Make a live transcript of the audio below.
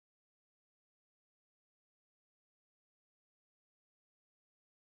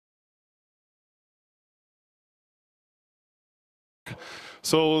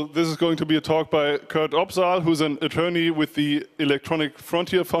So this is going to be a talk by Kurt Opsahl, who's an attorney with the Electronic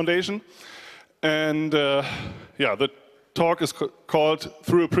Frontier Foundation. And yeah, the talk is called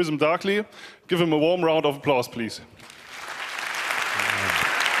Through a Prism Darkly. Give him a warm round of applause, please.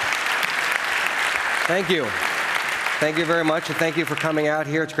 Thank you. Thank you very much, and thank you for coming out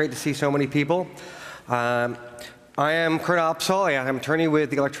here. It's great to see so many people. I am Kurt Opsahl. I'm an attorney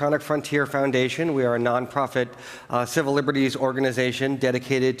with the Electronic Frontier Foundation. We are a nonprofit civil liberties organization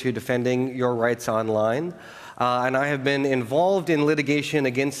dedicated to defending your rights online. And I have been involved in litigation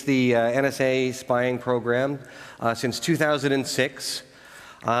against the NSA spying program since 2006.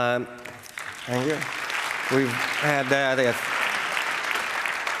 Thank you. We've had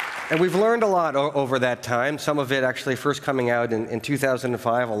and we've learned a lot over that time, some of it actually first coming out in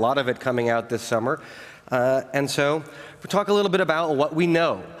 2005, a lot of it coming out this summer. And so we'll talk a little bit about what we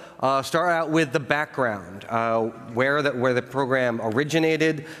know. Start out with the background, where the program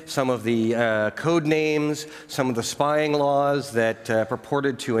originated, some of the code names, some of the spying laws that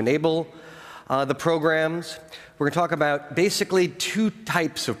purported to enable the programs. We're going to talk about basically two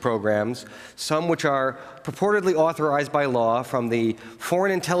types of programs, some which are purportedly authorized by law from the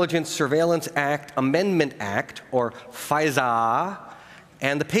Foreign Intelligence Surveillance Act Amendment Act, or FISA,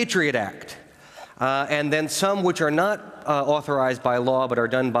 and the Patriot Act. And then some which are not authorized by law but are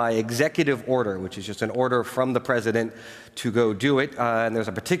done by executive order, which is just an order from the president to go do it. And there's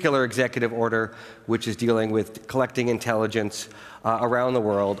a particular executive order which is dealing with collecting intelligence around the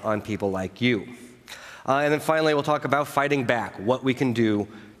world on people like you. And then finally, we'll talk about fighting back, what we can do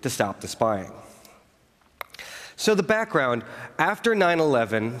to stop the spying. So the background, after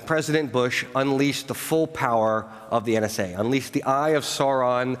 9/11, President Bush unleashed the full power of the NSA, unleashed the eye of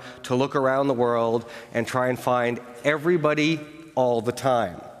Sauron to look around the world and try and find everybody all the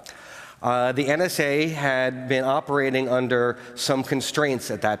time. The NSA had been operating under some constraints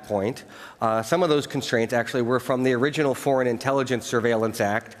at that point. Some of those constraints actually were from the original Foreign Intelligence Surveillance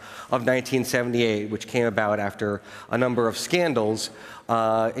Act of 1978, which came about after a number of scandals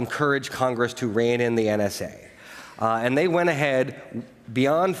encouraged Congress to rein in the NSA. And they went ahead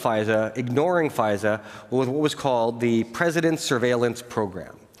beyond FISA, ignoring FISA, with what was called the President's Surveillance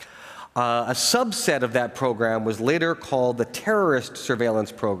Program. A subset of that program was later called the Terrorist Surveillance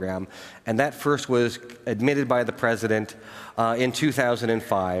Program, and that first was admitted by the President in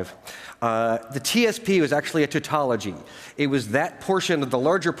 2005. The TSP was actually a tautology. It was that portion of the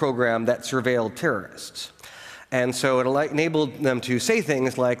larger program that surveilled terrorists. And so it enabled them to say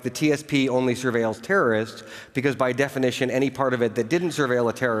things like the TSP only surveils terrorists because by definition any part of it that didn't surveil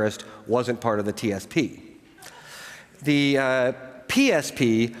a terrorist wasn't part of the TSP. The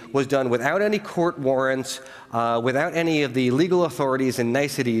PSP was done without any court warrants, without any of the legal authorities and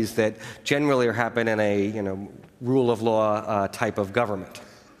niceties that generally happen in a rule of law type of government.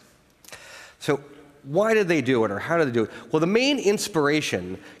 So why did they do it, or how did they do it? Well, the main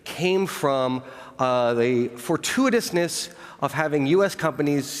inspiration came from the fortuitousness of having US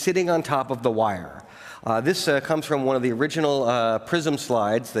companies sitting on top of the wire. This comes from one of the original PRISM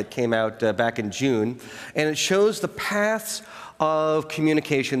slides that came out back in June, and it shows the paths of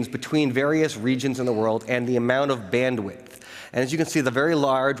communications between various regions in the world and the amount of bandwidth. And as you can see, the very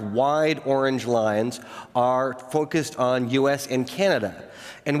large, wide orange lines are focused on US and Canada.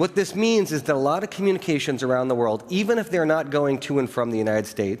 And what this means is that a lot of communications around the world, even if they're not going to and from the United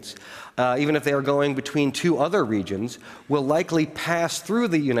States, even if they are going between two other regions, will likely pass through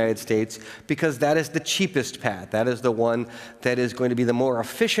the United States because that is the cheapest path. That is the one that is going to be the more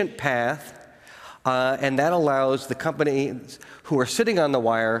efficient path. And that allows the companies who are sitting on the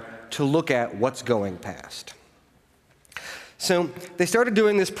wire to look at what's going past. So they started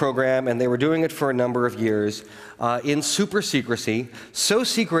doing this program, and they were doing it for a number of years in super secrecy, so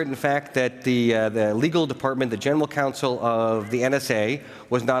secret, in fact, that the legal department, the general counsel of the NSA,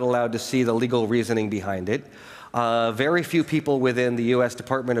 was not allowed to see the legal reasoning behind it. Very few people within the US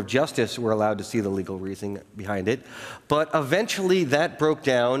Department of Justice were allowed to see the legal reasoning behind it. But eventually that broke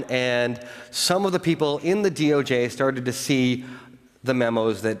down, and some of the people in the DOJ started to see the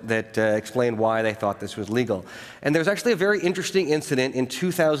memos that explained why they thought this was legal. And there's actually a very interesting incident in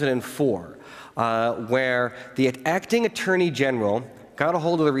 2004 where the acting attorney general got a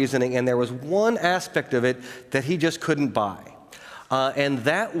hold of the reasoning, and there was one aspect of it that he just couldn't buy. And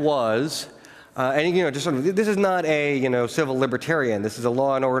that was and just sort of, this is not a civil libertarian. This is a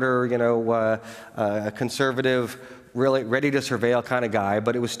law and order, a conservative, really ready to surveil kind of guy.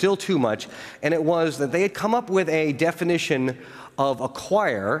 But it was still too much, and it was that they had come up with a definition of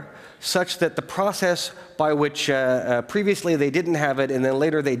acquire, such that the process by which previously they didn't have it and then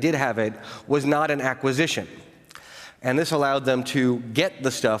later they did have it was not an acquisition. And this allowed them to get the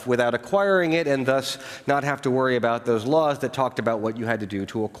stuff without acquiring it and thus not have to worry about those laws that talked about what you had to do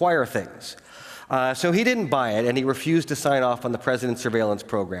to acquire things. So he didn't buy it, and he refused to sign off on the president's surveillance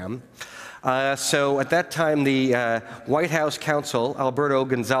program. So at that time, the White House counsel, Alberto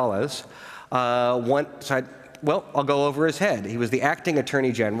Gonzales, said, well, I'll go over his head. He was the acting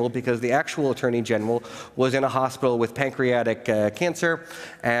attorney general because the actual attorney general was in a hospital with pancreatic cancer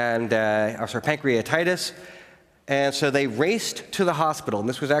and pancreatitis. And so they raced to the hospital. And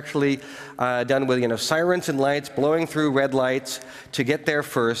this was actually done with sirens and lights, blowing through red lights to get there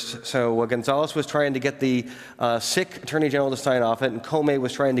first. So Gonzales was trying to get the sick attorney general to sign off it, and Comey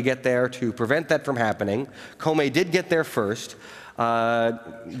was trying to get there to prevent that from happening. Comey did get there first.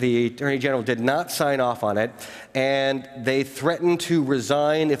 The attorney general did not sign off on it, and they threatened to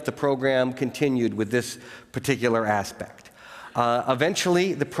resign if the program continued with this particular aspect.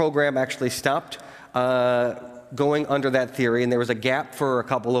 Eventually, the program actually stopped going under that theory, and there was a gap for a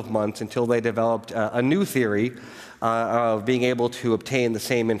couple of months until they developed a new theory of being able to obtain the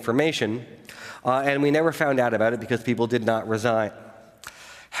same information. And we never found out about it because people did not resign.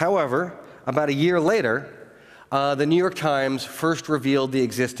 However, about a year later, the New York Times first revealed the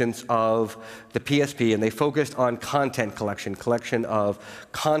existence of the PSP, and they focused on content collection of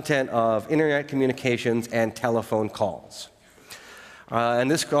content of internet communications and telephone calls.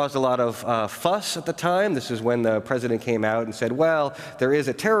 And this caused a lot of fuss at the time. This is when the president came out and said, well, there is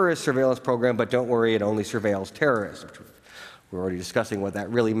a terrorist surveillance program, but don't worry, it only surveils terrorists. Which we're already discussing what that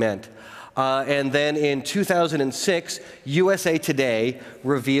really meant. And then in 2006, USA Today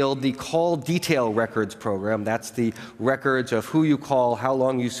revealed the call detail records program. That's the records of who you call, how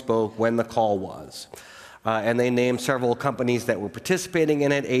long you spoke, when the call was. And they named several companies that were participating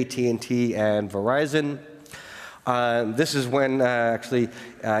in it, AT&T and Verizon. This is when, in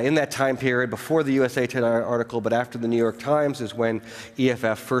that time period, before the USA Today article, but after the New York Times, is when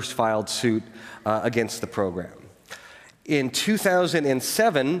EFF first filed suit against the program. In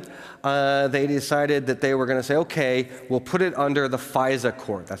 2007, they decided that they were going to say, okay, we'll put it under the FISA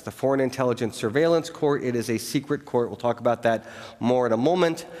court. That's the Foreign Intelligence Surveillance Court. It is a secret court. We'll talk about that more in a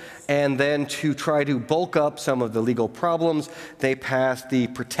moment. And then to try to bulk up some of the legal problems, they passed the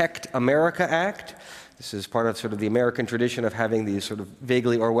Protect America Act. This is part of sort of the American tradition of having these sort of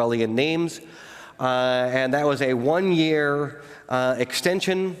vaguely Orwellian names. And that was a one-year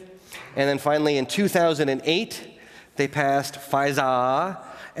extension. And then finally, in 2008, they passed FISA,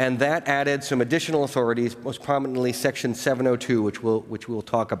 and that added some additional authorities, most prominently Section 702, which we'll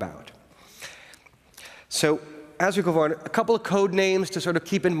talk about. So as we go forward, a couple of code names to sort of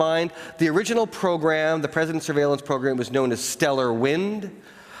keep in mind. The original program, the President's Surveillance Program, was known as Stellar Wind.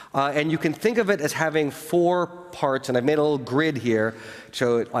 And you can think of it as having 4 parts, and I've made a little grid here.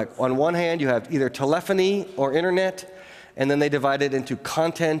 So like on one hand, you have either telephony or internet, and then they divide it into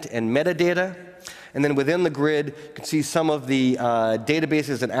content and metadata. And then within the grid, you can see some of the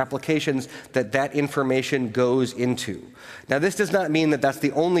databases and applications that information goes into. Now, this does not mean that that's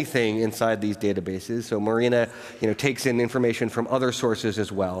the only thing inside these databases. So Marina, takes in information from other sources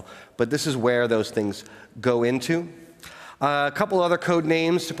as well. But this is where those things go into. A couple other code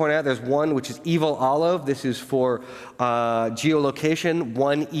names to point out. There's one which is EvilOlive. This is for geolocation.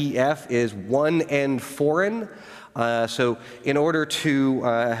 1EF is one and foreign. So in order to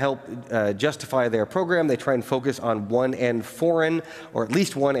help justify their program, they try and focus on one and foreign, or at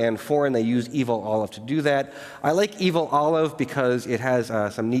least one and foreign. They use EvilOlive to do that. I like EvilOlive because it has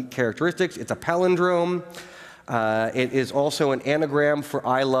some neat characteristics. It's a palindrome. It is also an anagram for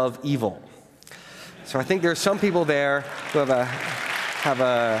I love evil. So I think there's some people there who have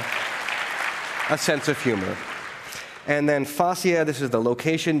a sense of humor. And then FASIA, this is the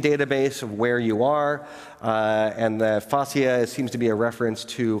location database of where you are. And the FASIA seems to be a reference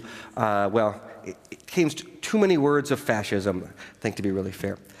to, well, it contains too many words of fascism, I think, to be really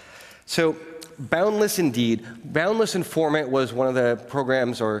fair. So Boundless indeed. Boundless Informant was one of the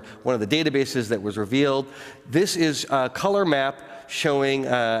programs or one of the databases that was revealed. This is a color map showing,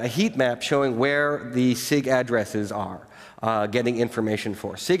 a heat map showing where the SIG addresses are getting information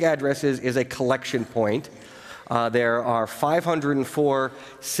for. SIG addresses is a collection point. There are 504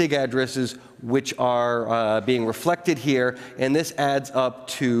 SIG addresses which are being reflected here, and this adds up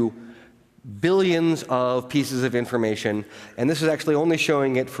to billions of pieces of information, and this is actually only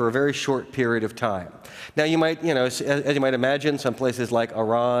showing it for a very short period of time. Now you might, as you might imagine, some places like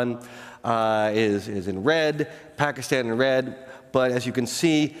Iran is in red, Pakistan in red, but as you can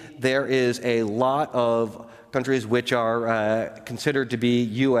see, there is a lot of countries which are considered to be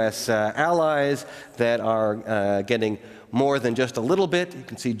U.S. allies that are getting more than just a little bit. You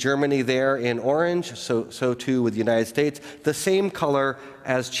can see Germany there in orange, so too with the United States, the same color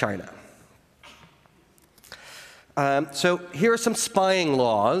as China. So here are some spying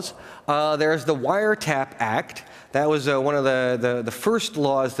laws. There's the Wiretap Act. That was one of the first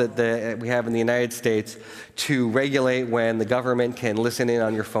laws that we have in the United States to regulate when the government can listen in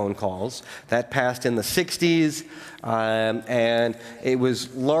on your phone calls. That passed in the 60s, and it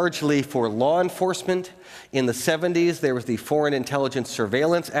was largely for law enforcement. In the 70s, there was the Foreign Intelligence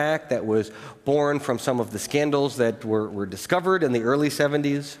Surveillance Act that was born from some of the scandals that were discovered in the early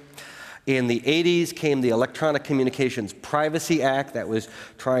 70s. In the 80s came the Electronic Communications Privacy Act that was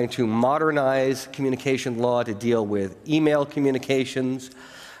trying to modernize communication law to deal with email communications.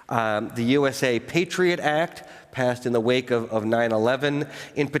 The USA Patriot Act passed in the wake of 9/11.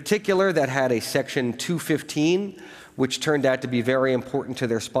 In particular, that had a Section 215, which turned out to be very important to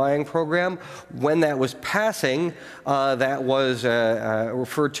their spying program. When that was passing, that was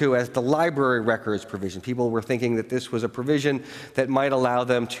referred to as the library records provision. People were thinking that this was a provision that might allow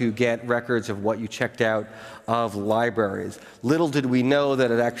them to get records of what you checked out of libraries. Little did we know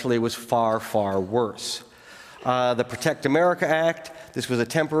that it actually was far, far worse. The Protect America Act, this was a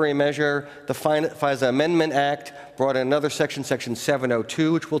temporary measure. The FISA Amendment Act brought in another section, Section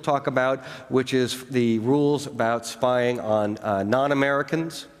 702, which we'll talk about, which is the rules about spying on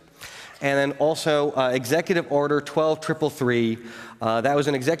non-Americans. And then also Executive Order 12333. That was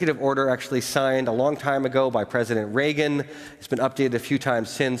an executive order actually signed a long time ago by President Reagan. It's been updated a few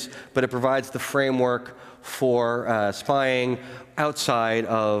times since, but it provides the framework for spying outside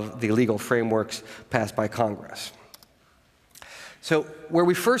of the legal frameworks passed by Congress. So where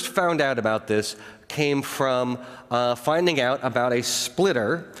we first found out about this came from finding out about a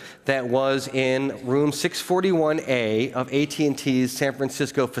splitter that was in room 641A of AT&T's San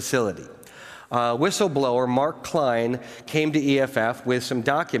Francisco facility. Whistleblower Mark Klein came to EFF with some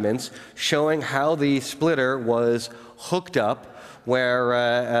documents showing how the splitter was hooked up,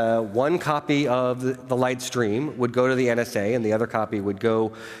 where one copy of the light stream would go to the NSA and the other copy would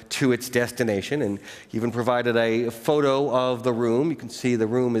go to its destination, and even provided a photo of the room. You can see the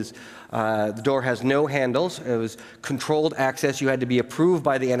room is, the door has no handles. It was controlled access. You had to be approved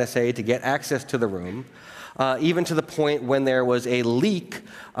by the NSA to get access to the room. Even to the point when there was a leak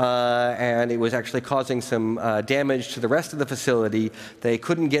and it was actually causing some damage to the rest of the facility, they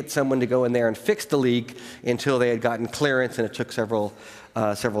couldn't get someone to go in there and fix the leak until they had gotten clearance, and it took several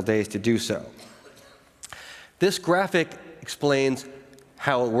days to do so. This graphic explains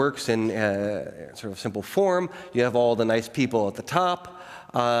how it works in sort of simple form. You have all the nice people at the top.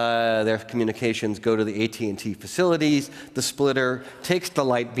 Their communications go to the AT&T facilities. The splitter takes the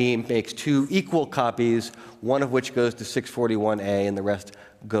light beam, makes two equal copies, one of which goes to 641A and the rest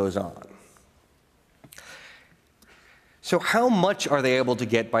goes on. So how much are they able to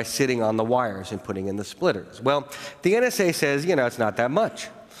get by sitting on the wires and putting in the splitters? Well, the NSA says, you know, it's not that much.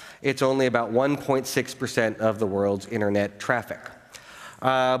 It's only about 1.6% of the world's internet traffic.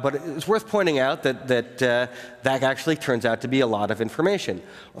 But it's worth pointing out that actually turns out to be a lot of information.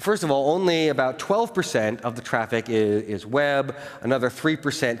 First of all, only about 12% of the traffic is web, another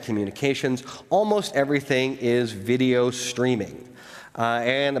 3% communications. Almost everything is video streaming.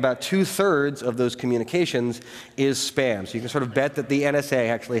 And about 2/3 of those communications is spam. So you can sort of bet that the NSA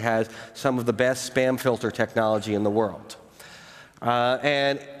actually has some of the best spam filter technology in the world.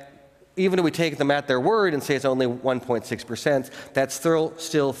 And even if we take them at their word and say it's only 1.6%, that's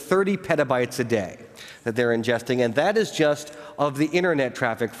still 30 petabytes a day that they're ingesting, and that is just of the internet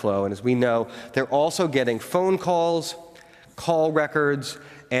traffic flow. And as we know, they're also getting phone calls, call records,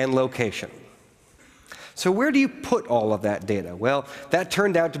 and location. So where do you put all of that data? Well, that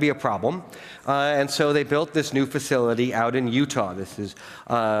turned out to be a problem, and so they built this new facility out in Utah. This is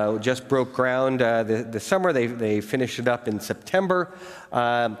just broke ground this summer. They finished it up in September.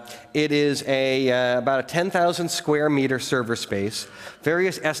 It is about a 10,000 square meter server space.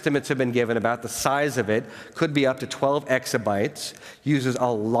 Various estimates have been given about the size of it. Could be up to 12 exabytes. Uses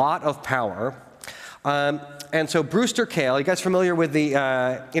a lot of power. And so Brewster Kahle, you guys familiar with the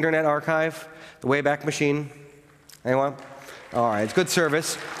Internet Archive? The Wayback Machine? Anyone? All right, it's good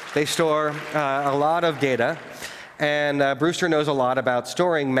service. They store a lot of data. And Brewster knows a lot about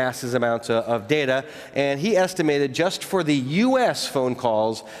storing massive amounts of data. And he estimated just for the US phone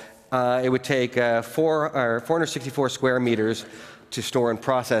calls, it would take 464 square meters to store and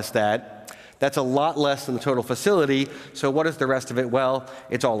process that. That's a lot less than the total facility. So what is the rest of it? Well,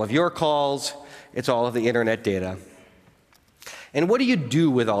 it's all of your calls. It's all of the internet data. And what do you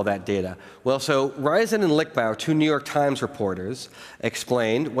do with all that data? Well, so Reisen and Lichtbauer, two New York Times reporters,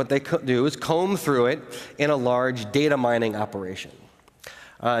 explained what they could do is comb through it in a large data mining operation.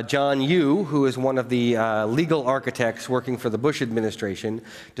 John Yoo, who is one of the legal architects working for the Bush administration,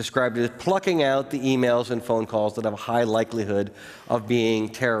 described it as plucking out the emails and phone calls that have a high likelihood of being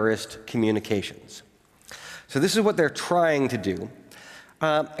terrorist communications. So this is what they're trying to do.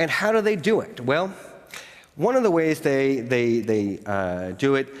 And how do they do it? Well, one of the ways they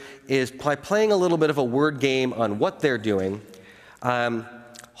do it is by playing a little bit of a word game on what they're doing,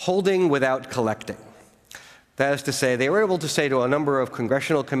 holding without collecting. That is to say, they were able to say to a number of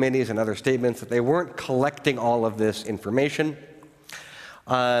congressional committees and other statements that they weren't collecting all of this information.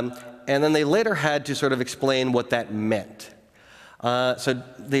 And then they later had to sort of explain what that meant. So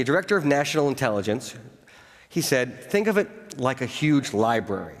the Director of National Intelligence, he said, think of it like a huge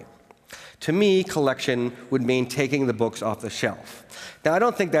library. To me, collection would mean taking the books off the shelf. Now, I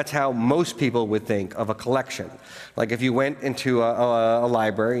don't think that's how most people would think of a collection. Like if you went into a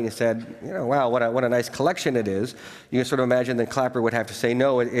library and you said, you know, wow, what a nice collection it is, you can sort of imagine that Clapper would have to say,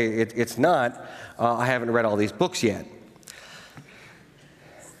 no, it's not. I haven't read all these books yet.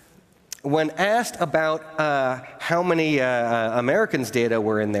 When asked about how many Americans' data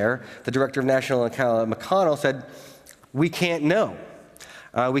were in there, the Director of National McConnell said, we can't know.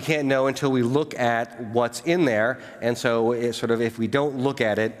 We can't know until we look at what's in there, and so it's sort of if we don't look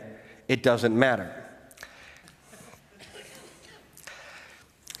at it, it doesn't matter.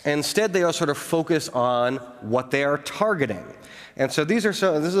 Instead, they all sort of focus on what they are targeting. And so this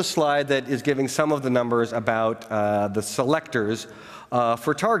is a slide that is giving some of the numbers about the selectors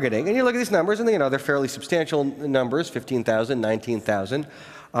for targeting. And you look at these numbers, and you know, they're fairly substantial numbers, 15,000, 19,000,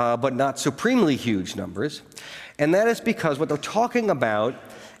 but not supremely huge numbers. And that is because what they're talking about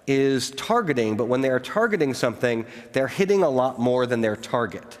is targeting, but when they are targeting something, they're hitting a lot more than their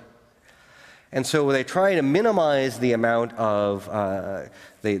target. And so they try to minimize the amount of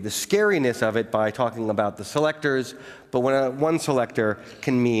the scariness of it by talking about the selectors, but when one selector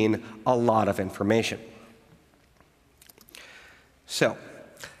can mean a lot of information. So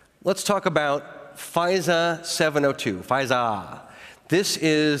let's talk about FISA 702, FISA. This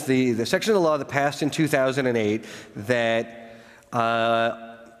is the section of the law that passed in 2008 that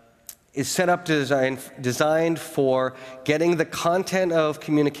is set up designed for getting the content of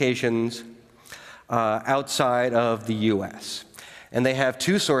communications outside of the US. And they have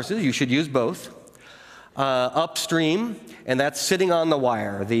two sources. You should use both. Upstream, and that's sitting on the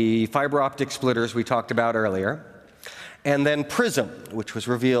wire, the fiber optic splitters we talked about earlier. And then PRISM, which was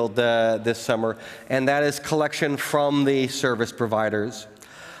revealed this summer, and that is collection from the service providers.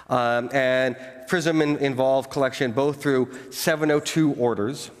 And PRISM involved collection both through 702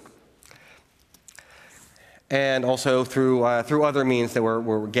 orders and also through other means that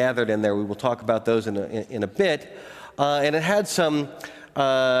were gathered in there. We will talk about those in a bit. And it had some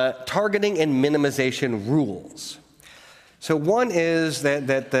targeting and minimization rules. So one is that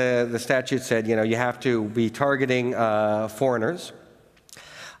the statute said, you know, you have to be targeting foreigners.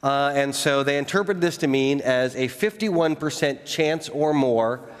 And so they interpreted this to mean as a 51% chance or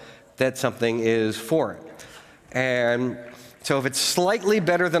more that something is foreign. And so if it's slightly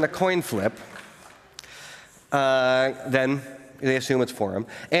better than a coin flip, then they assume it's foreign.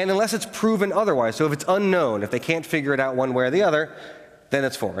 And unless it's proven otherwise, so if it's unknown, if they can't figure it out one way or the other, then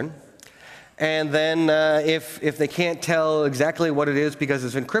it's foreign. And then if they can't tell exactly what it is because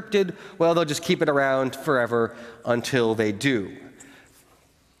it's encrypted, well, they'll just keep it around forever until they do.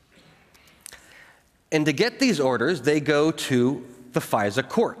 And to get these orders, they go to the FISA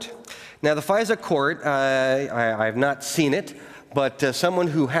court. Now, the FISA court, I have not seen it, but someone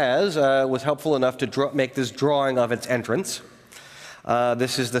who has was helpful enough to make this drawing of its entrance.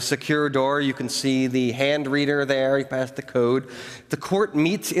 This is the secure door. You can see the hand reader there. You pass the code. The court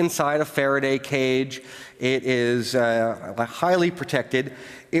meets inside a Faraday cage. It is highly protected.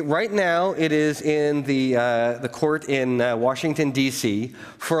 Right now, it is in the court in Washington, D.C.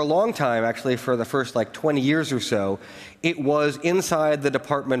 For a long time, actually, for the first like 20 years or so, it was inside the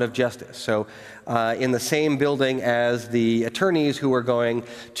Department of Justice. So in the same building as the attorneys who were going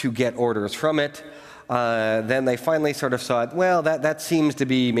to get orders from it. Then they finally sort of saw it, well, that seems to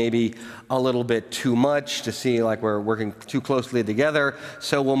be maybe a little bit too much to see like we're working too closely together,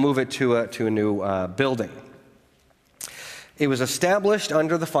 so we'll move it to a new building. It was established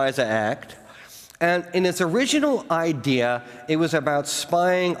under the FISA Act, and in its original idea, it was about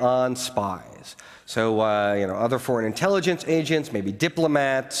spying on spies. So, you know, other foreign intelligence agents, maybe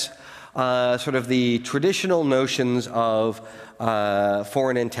diplomats, sort of the traditional notions of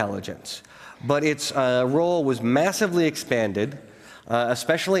foreign intelligence. but its role was massively expanded,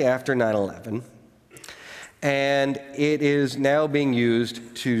 especially after 9/11. And it is now being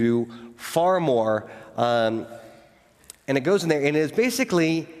used to do far more. And it goes in there, and it is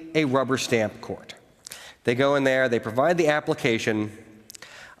basically a rubber stamp court. They go in there, they provide the application,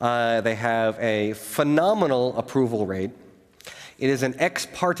 they have a phenomenal approval rate. It is an ex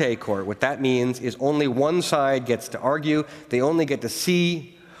parte court. What that means is only one side gets to argue. They only get to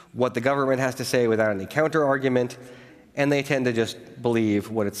see what the government has to say without any counter argument, and they tend to just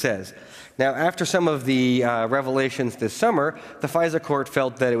believe what it says. Now, after some of the revelations this summer, the FISA court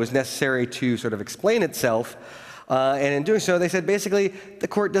felt that it was necessary to sort of explain itself, and in doing so, they said basically the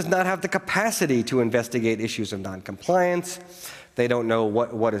court does not have the capacity to investigate issues of noncompliance. They don't know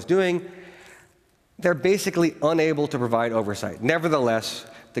what it's doing. They're basically unable to provide oversight. Nevertheless,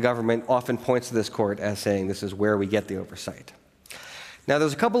 the government often points to this court as saying this is where we get the oversight. Now,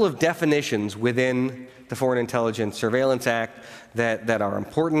 there's a couple of definitions within the Foreign Intelligence Surveillance Act that are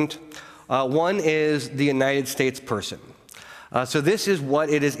important. One is the United States person. So this is what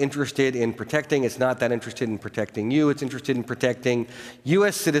it is interested in protecting. It's not that interested in protecting you. It's interested in protecting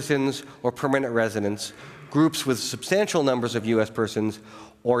U.S. citizens or permanent residents, groups with substantial numbers of U.S. persons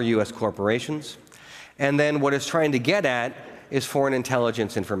or U.S. corporations. And then what it's trying to get at is foreign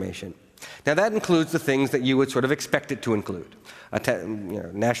intelligence information. Now, that includes the things that you would sort of expect it to include,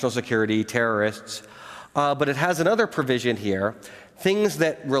 national security, terrorists. But it has another provision here, things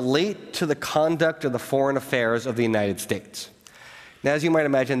that relate to the conduct of the foreign affairs of the United States. Now, as you might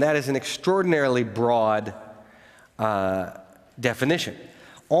imagine, that is an extraordinarily broad definition.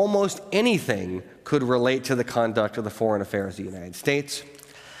 Almost anything could relate to the conduct of the foreign affairs of the United States.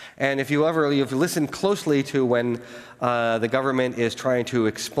 And if you listen closely to when the government is trying to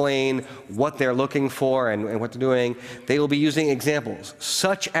explain what they're looking for and what they're doing, they will be using examples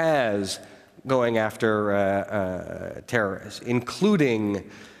such as going after terrorists, including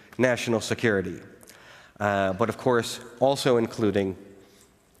national security, but of course also including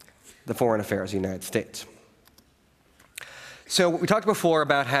the foreign affairs of the United States. So we talked before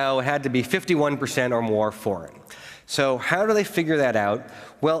about how it had to be 51% or more foreign. So how do they figure that out?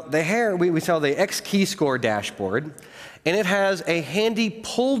 Well, we saw the X key score dashboard, and it has a handy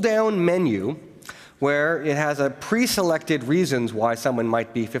pull-down menu where it has a pre-selected reasons why someone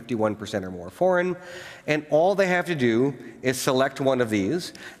might be 51% or more foreign, and all they have to do is select one of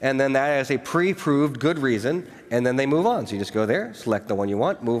these, and then that is a pre-proved good reason, and then they move on. So you just go there, select the one you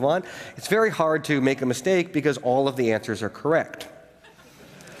want, move on. It's very hard to make a mistake because all of the answers are correct.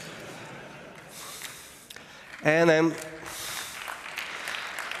 And then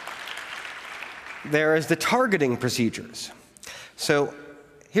there is the targeting procedures. So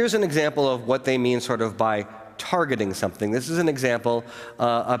here's an example of what they mean sort of by targeting something. This is an example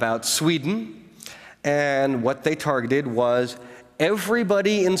about Sweden, and what they targeted was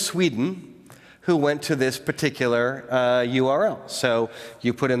everybody in Sweden who went to this particular URL. So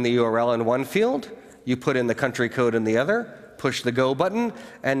you put in the URL in one field, you put in the country code in the other, push the go button,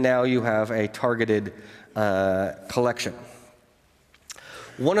 and now you have a targeted collection.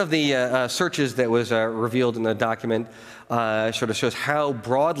 One of the searches that was revealed in the document sort of shows how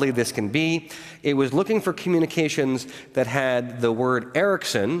broadly this can be. It was looking for communications that had the word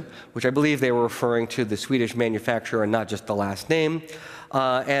Ericsson, which I believe they were referring to the Swedish manufacturer and not just the last name,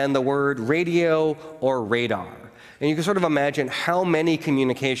 and the word radio or radar. And you can sort of imagine how many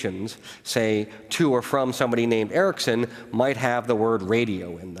communications, say, to or from somebody named Ericsson, might have the word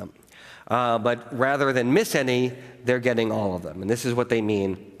radio in them. But rather than miss any, they're getting all of them. And this is what they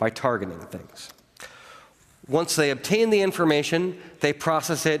mean by targeting things. Once they obtain the information, they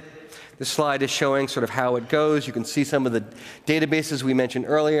process it. This slide is showing sort of how it goes. You can see some of the databases we mentioned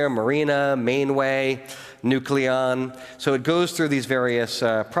earlier, Marina, Mainway, Nucleon. So it goes through these various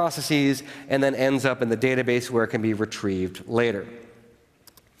processes and then ends up in the database where it can be retrieved later.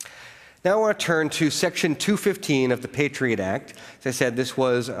 Now I want to turn to Section 215 of the Patriot Act. As I said, this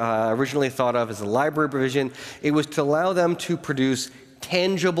was originally thought of as a library provision. It was to allow them to produce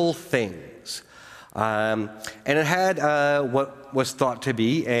tangible things. And it had what was thought to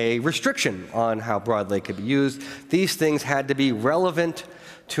be a restriction on how broadly it could be used. These things had to be relevant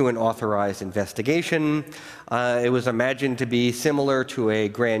to an authorized investigation. It was imagined to be similar to a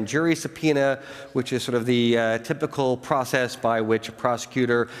grand jury subpoena, which is sort of the typical process by which a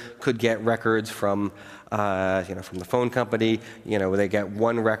prosecutor could get records from, from the phone company. Where they get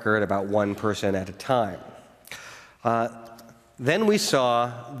one record about one person at a time. Then we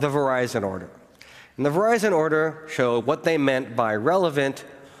saw the Verizon order. And the Verizon order showed what they meant by relevant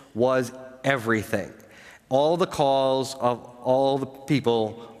was everything. All the calls of all the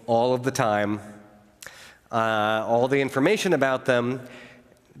people all of the time, all the information about them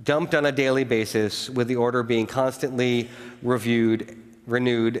dumped on a daily basis, with the order being constantly renewed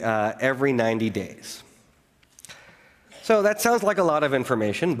every 90 days. So that sounds like a lot of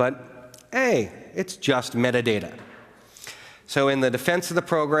information, but hey, it's just metadata. So in the defense of the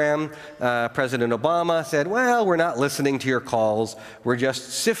program, President Obama said, well, we're not listening to your calls. We're just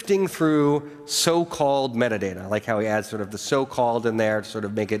sifting through so-called metadata. I like how he adds sort of the so-called in there to sort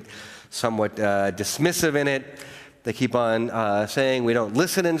of make it somewhat dismissive in it. They keep on saying we don't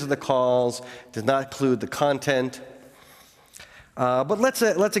listen into the calls, does not include the content. But let's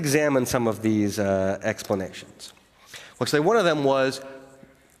examine some of these explanations. Well, so one of them was,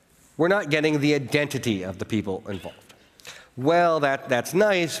 we're not getting the identity of the people involved. Well, that's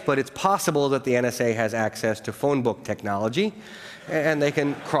nice, but it's possible that the NSA has access to phone book technology, and they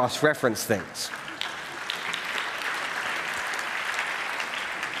can cross-reference things.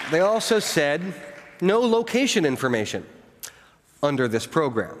 They also said no location information under this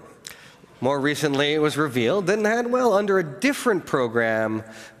program. More recently, it was revealed that, well, under a different program,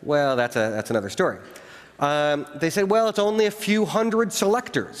 well, that's another story. They said, well, it's only a few hundred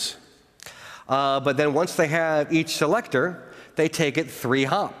selectors. But then once they have each selector, they take it 3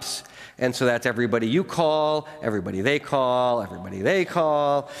 hops. And so that's everybody you call, everybody they call, everybody they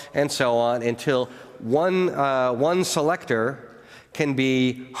call, and so on, until one selector can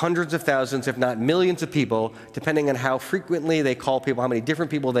be hundreds of thousands, if not millions of people, depending on how frequently they call people, how many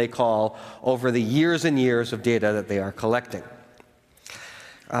different people they call over the years and years of data that they are collecting.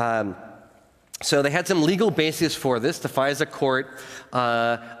 So they had some legal basis for this. The FISA court,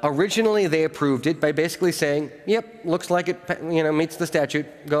 originally they approved it by basically saying, yep, looks like it meets the statute,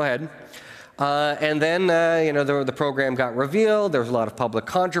 go ahead. And then the program got revealed, there was a lot of public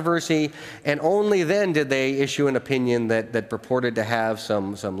controversy, and only then did they issue an opinion that purported to have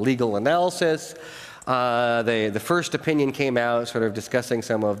some legal analysis. The first opinion came out sort of discussing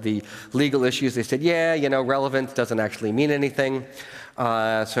some of the legal issues. They said, yeah, relevance doesn't actually mean anything.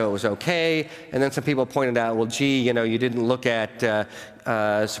 So it was okay. And then some people pointed out, well, gee, you didn't look at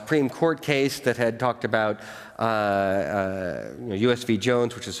a Supreme Court case that had talked about US v.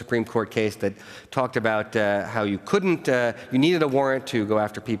 Jones, which is a Supreme Court case that talked about how you couldn't, you needed a warrant to go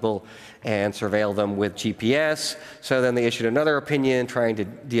after people and surveil them with GPS. So then they issued another opinion trying to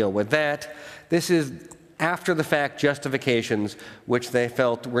deal with that. This is after-the-fact justifications which they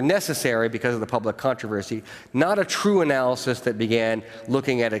felt were necessary because of the public controversy, not a true analysis that began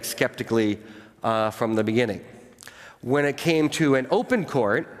looking at it skeptically from the beginning. When it came to an open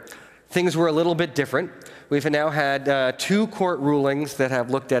court, things were a little bit different. We've now had 2 court rulings that have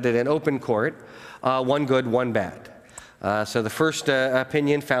looked at it in open court, one good, one bad. So the first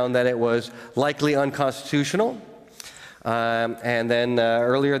opinion found that it was likely unconstitutional. And then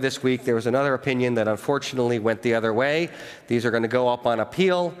earlier this week, there was another opinion that unfortunately went the other way. These are going to go up on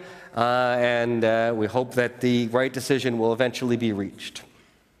appeal, and we hope that the right decision will eventually be reached.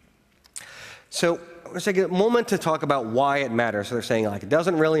 So let's take a moment to talk about why it matters. So they're saying, like, it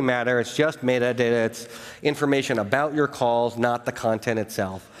doesn't really matter. It's just metadata. It's information about your calls, not the content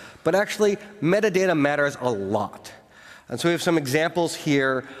itself. But actually, metadata matters a lot. And so we have some examples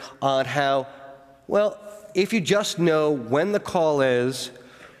here on how, well, if you just know when the call is,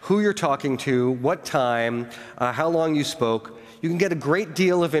 who you're talking to, what time, how long you spoke, you can get a great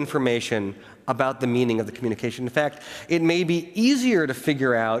deal of information about the meaning of the communication. In fact, it may be easier to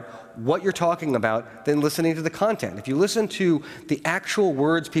figure out what you're talking about than listening to the content. If you listen to the actual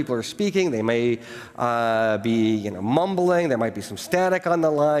words people are speaking, they may be mumbling, there might be some static on the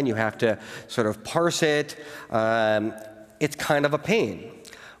line, you have to sort of parse it. It's kind of a pain.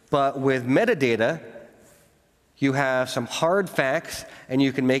 But with metadata, you have some hard facts, and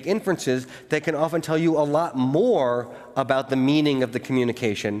you can make inferences that can often tell you a lot more about the meaning of the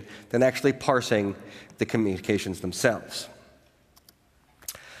communication than actually parsing the communications themselves.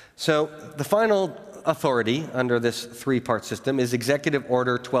 So the final authority under this 3-part system is Executive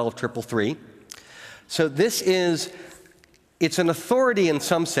Order 12333. So it's an authority in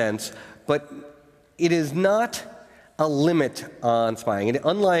some sense, but it is not a limit on spying. And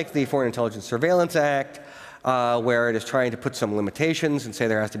unlike the Foreign Intelligence Surveillance Act, where it is trying to put some limitations and say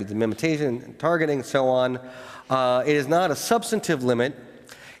there has to be the limitation and targeting and so on. It is not a substantive limit.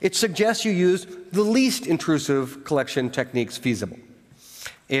 It suggests you use the least intrusive collection techniques feasible.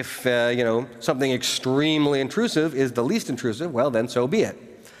 If something extremely intrusive is the least intrusive, well, then so be it.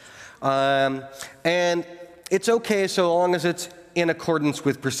 And it's okay so long as it's in accordance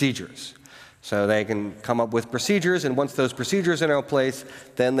with procedures. So they can come up with procedures, and once those procedures are in place,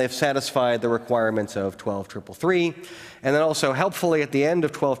 then they've satisfied the requirements of 12.333. And then also, helpfully, at the end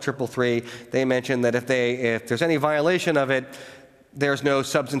of 12.333, they mention that if there's any violation of it, there's no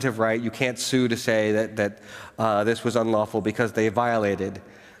substantive right. You can't sue to say that this was unlawful because they violated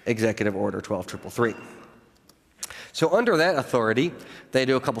Executive Order 12.333. So under that authority, they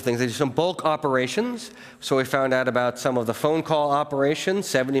do a couple things. They do some bulk operations. So we found out about some of the phone call operations,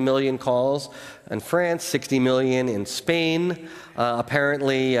 70 million calls in France, 60 million in Spain,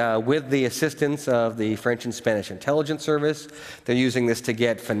 apparently with the assistance of the French and Spanish intelligence service. They're using this to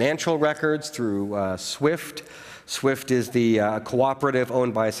get financial records through SWIFT. SWIFT is the cooperative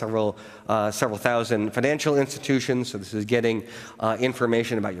owned by several thousand financial institutions. So this is getting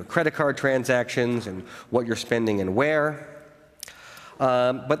information about your credit card transactions and what you're spending and where.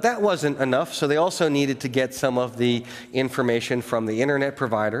 But that wasn't enough, so they also needed to get some of the information from the internet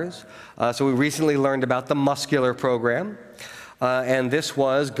providers. So we recently learned about the Muscular program. And this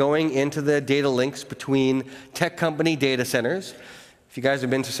was going into the data links between tech company data centers. If you guys have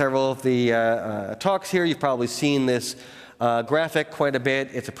been to several of the talks here, you've probably seen this graphic quite a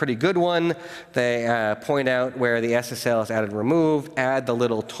bit. It's a pretty good one. They point out where the SSL is added and removed, add the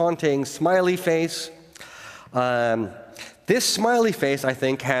little taunting smiley face. This smiley face, I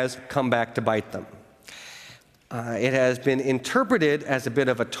think, has come back to bite them. It has been interpreted as a bit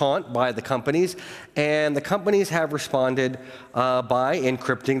of a taunt by the companies, and the companies have responded by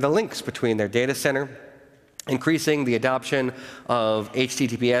encrypting the links between their data center, increasing the adoption of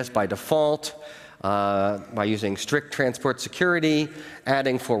HTTPS by default, by using strict transport security,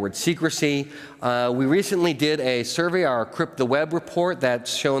 adding forward secrecy. We recently did a survey, our Crypt the Web report,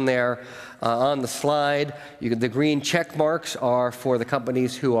 that's shown there on the slide. The green check marks are for the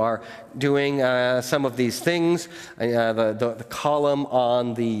companies who are doing some of these things. The column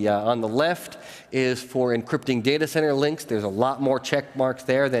on the left is for encrypting data center links. There's a lot more check marks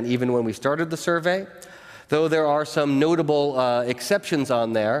there than even when we started the survey. Though there are some notable exceptions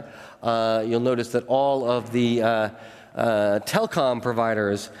on there. You'll notice that all of the telecom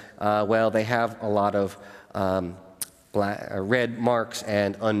providers, well, they have a lot of red marks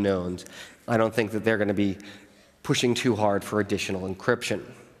and unknowns. I don't think that they're going to be pushing too hard for additional encryption.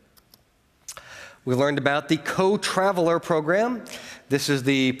 We learned about the Co-Traveler program. This is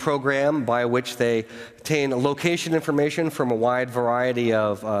the program by which they obtain location information from a wide variety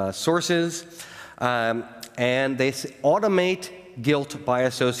of sources. And they automate guilt by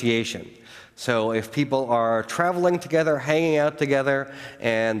association. So if people are traveling together, hanging out together,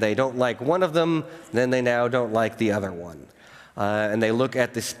 and they don't like one of them, then they now don't like the other one. And they look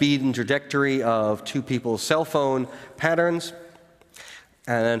at the speed and trajectory of two people's cell phone patterns,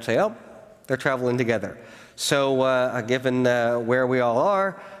 and then say, oh, they're traveling together. So given where we all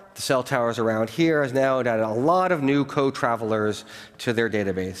are, the cell towers around here has now added a lot of new co-travelers to their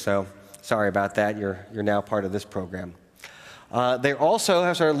database. So sorry about that, you're now part of this program. They also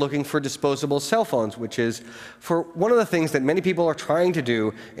have started looking for disposable cell phones, which is for one of the things that many people are trying to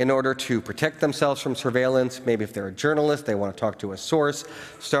do in order to protect themselves from surveillance. Maybe if they're a journalist, they want to talk to a source,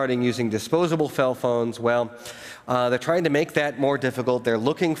 starting using disposable cell phones. Well, they're trying to make that more difficult. They're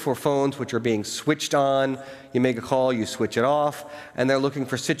looking for phones which are being switched on. You make a call, you switch it off. And they're looking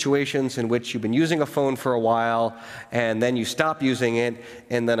for situations in which you've been using a phone for a while, and then you stop using it,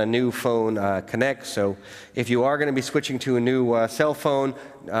 and then a new phone connects. So if you are going to be switching to a new cell phone,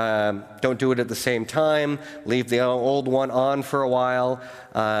 don't do it at the same time. Leave the old one on for a while.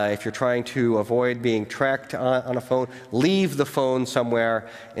 If you're trying to avoid being tracked on a phone, leave the phone somewhere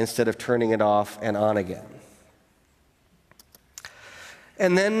instead of turning it off and on again.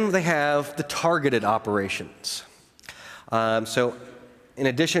 And then they have the targeted operations. So in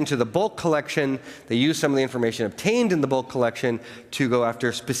addition to the bulk collection, they use some of the information obtained in the bulk collection to go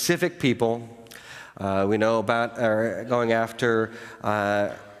after specific people. We know about going after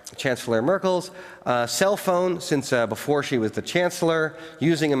Chancellor Merkel's cell phone since before she was the chancellor,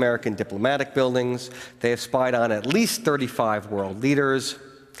 using American diplomatic buildings. They have spied on at least 35 world leaders.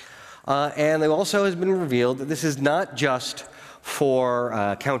 And it also has been revealed that this is not just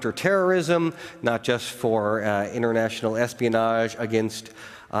for counterterrorism, not just for international espionage against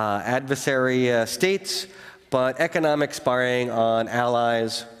adversary states, but economic spying on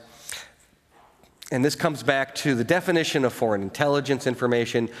allies. And this comes back to the definition of foreign intelligence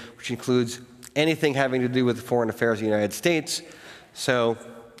information, which includes anything having to do with the foreign affairs of the United States. So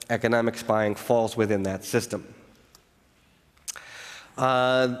economic spying falls within that system.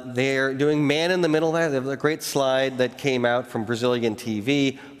 They're doing man in the middle there. They have a great slide that came out from Brazilian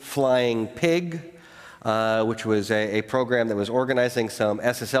TV, Flying Pig. which was a program that was organizing some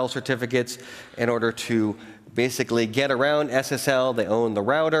SSL certificates in order to basically get around SSL. They own the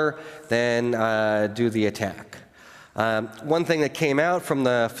router, then do the attack. One thing that came out from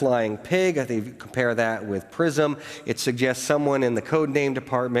the Flying Pig, I think if you compare that with PRISM, it suggests someone in the codename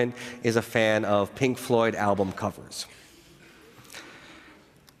department is a fan of Pink Floyd album covers.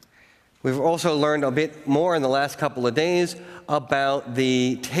 We've also learned a bit more in the last couple of days about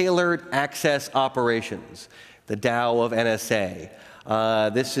the tailored access operations, the DAO of NSA.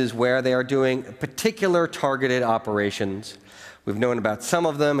 This is where they are doing particular targeted operations. We've known about some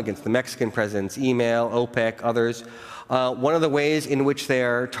of them against the Mexican president's email, OPEC, others. One of the ways in which they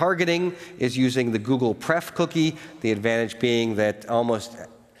are targeting is using the Google Pref cookie, the advantage being that almost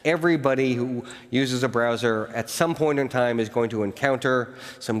everybody who uses a browser at some point in time is going to encounter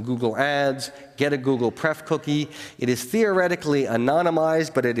some Google ads, get a Google Pref cookie. It is theoretically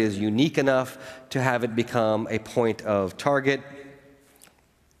anonymized, but it is unique enough to have it become a point of target.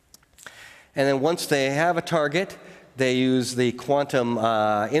 And then once they have a target, they use the quantum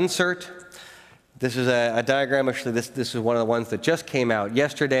insert. This is a diagram. Actually, this is one of the ones that just came out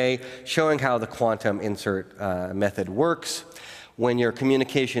yesterday, showing how the quantum insert method works. When your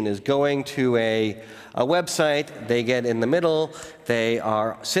communication is going to a website, they get in the middle. They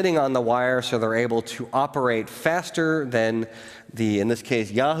are sitting on the wire, so they're able to operate faster than the, in this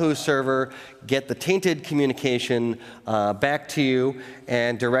case, Yahoo server, get the tainted communication back to you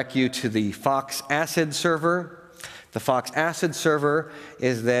and direct you to the Fox Acid server. The Fox Acid server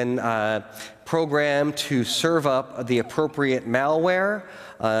is then programmed to serve up the appropriate malware.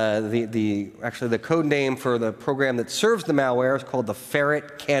 Actually, the code name for the program that serves the malware is called the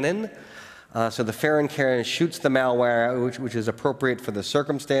ferret cannon. So the ferret cannon shoots the malware, which is appropriate for the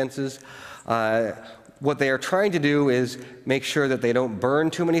circumstances. What they are trying to do is make sure that they don't burn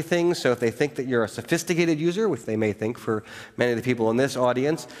too many things. So if they think that you're a sophisticated user, which they may think for many of the people in this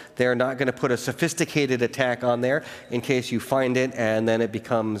audience, they're not going to put a sophisticated attack on there in case you find it and then it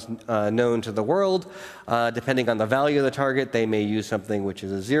becomes known to the world. Depending on the value of the target, they may use something which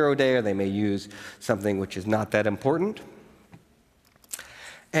is a 0-day, or they may use something which is not that important.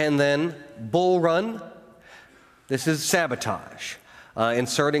 And then bull run. This is sabotage.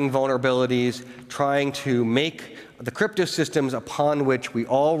 Inserting vulnerabilities, trying to make the crypto systems upon which we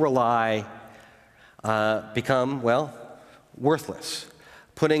all rely become, well, worthless.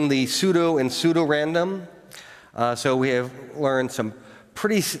 Putting the pseudo in pseudo-random. So we have learned some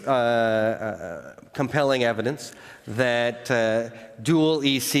pretty compelling evidence that dual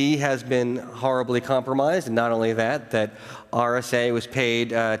EC has been horribly compromised, and not only that, that RSA was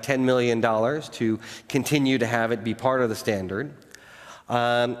paid $10 million to continue to have it be part of the standard.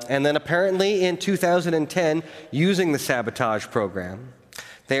 And then apparently in 2010, using the sabotage program,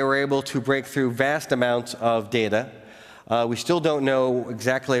 they were able to break through vast amounts of data. We still don't know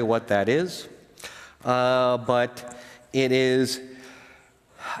exactly what that is, but it is,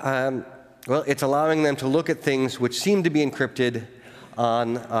 well, it's allowing them to look at things which seem to be encrypted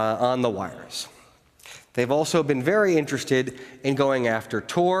on the wires. They've also been very interested in going after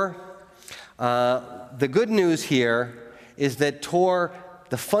Tor. The good news here is that Tor,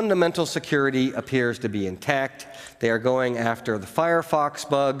 the fundamental security appears to be intact. They are going after the Firefox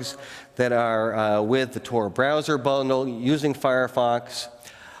bugs that are with the Tor browser bundle using Firefox.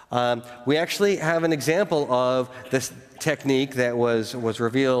 We actually have an example of this technique that was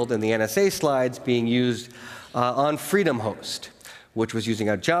revealed in the NSA slides being used on FreedomHost, which was using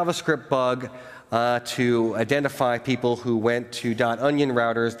a JavaScript bug to identify people who went to .onion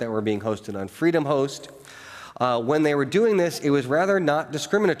routers that were being hosted on FreedomHost. When they were doing this, it was rather not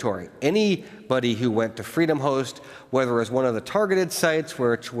discriminatory. Anybody who went to FreedomHost, whether it was one of the targeted sites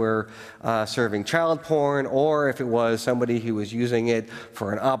which were serving child porn, or if it was somebody who was using it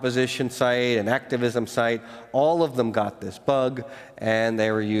for an opposition site, an activism site, all of them got this bug, and they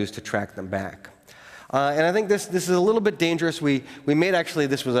were used to track them back. And I think this is a little bit dangerous. We made actually,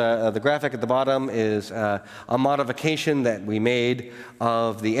 this was the graphic at the bottom is a modification that we made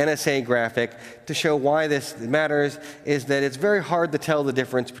of the NSA graphic to show why this matters, is that it's very hard to tell the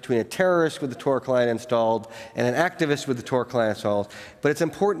difference between a terrorist with the Tor client installed and an activist with the Tor client installed. But it's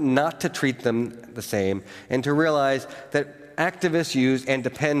important not to treat them the same and to realize that activists use and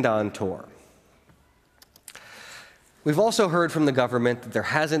depend on Tor. We've also heard from the government that there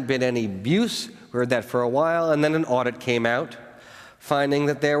hasn't been any abuse. We heard that for a while, and then an audit came out finding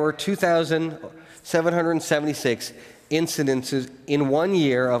that there were 2,776 incidences in 1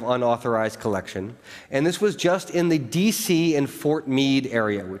 year of unauthorized collection. And this was just in the DC and Fort Meade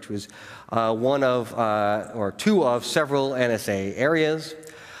area, which was one of, or two of several NSA areas.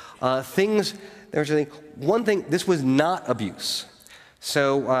 Things There's one thing, this was not abuse.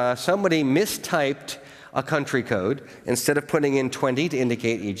 So somebody mistyped a country code. Instead of putting in 20 to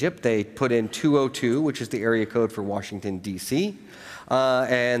indicate Egypt, they put in 202, which is the area code for Washington, D.C.,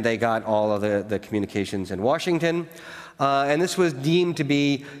 and they got all of the communications in Washington. And this was deemed to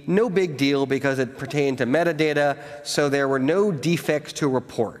be no big deal because it pertained to metadata, so there were no defects to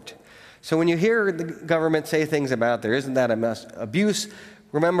report. So when you hear the government say things about there isn't that abuse,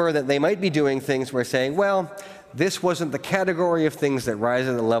 remember that they might be doing things where saying, well, this wasn't the category of things that rise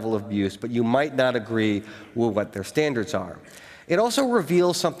to the level of abuse, but you might not agree with what their standards are. It also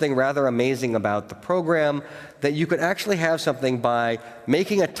reveals something rather amazing about the program, that you could actually have something by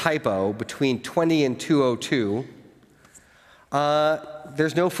making a typo between 20 and 202.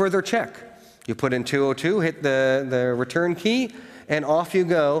 There's no further check. You put in 202, hit the return key, and off you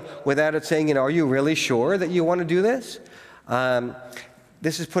go without it saying, are you really sure that you want to do this?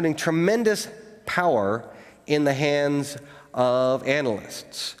 This is putting tremendous power in the hands of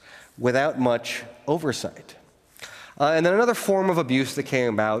analysts without much oversight. And then another form of abuse that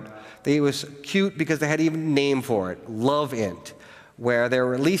came about, it was cute because they had even a name for it, Love Int, where there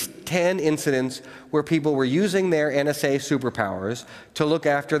were at least 10 incidents where people were using their NSA superpowers to look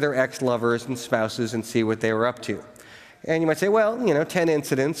after their ex-lovers and spouses and see what they were up to. And you might say, well, 10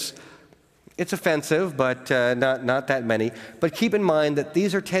 incidents, it's offensive, but not that many. But keep in mind that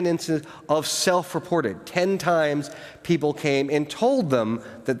these are 10 incidents of self-reported. 10 times people came and told them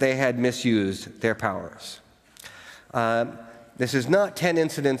that they had misused their powers. This is not 10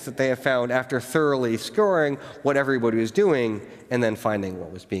 incidents that they have found after thoroughly scoring what everybody was doing and then finding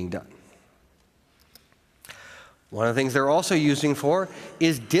what was being done. One of the things they're also using for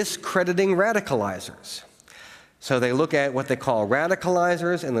is discrediting radicalizers. So they look at what they call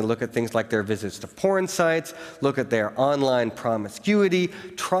radicalizers, and they look at things like their visits to porn sites, look at their online promiscuity,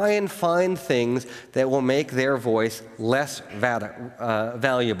 try and find things that will make their voice less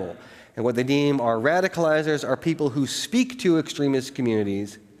valuable. And what they deem are radicalizers are people who speak to extremist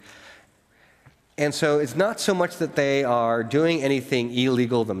communities. And so it's not so much that they are doing anything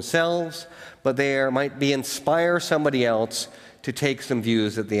illegal themselves, but they might be inspire somebody else to take some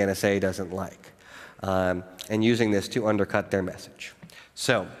views that the NSA doesn't like, and using this to undercut their message.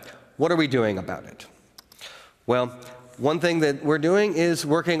 So what are we doing about it? Well, one thing that we're doing is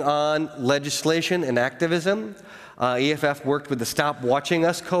working on legislation and activism. EFF worked with the Stop Watching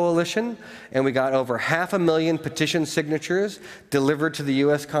Us coalition, and we got over 500,000 petition signatures delivered to the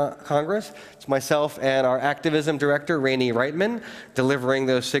U.S. Congress. It's myself and our activism director, Rainey Reitman, delivering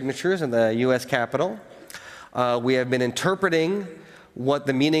those signatures in the U.S. Capitol. We have been interpreting what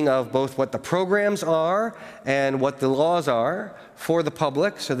the meaning of both what the programs are and what the laws are for the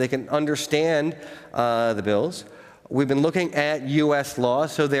public so they can understand the bills. We've been looking at U.S. law,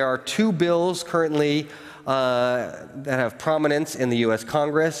 so there are 2 bills currently that have prominence in the U.S.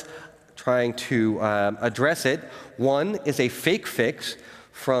 Congress trying to address it. One is a fake fix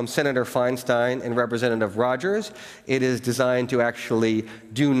from Senator Feinstein and Representative Rogers. It is designed to actually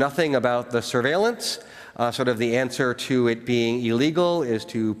do nothing about the surveillance. Sort of the answer to it being illegal is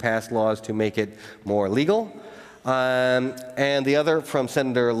to pass laws to make it more legal. And the other from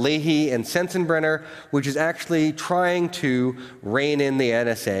Senator Leahy and Sensenbrenner, which is actually trying to rein in the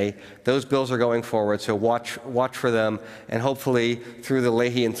NSA. Those bills are going forward, so watch for them. And hopefully, through the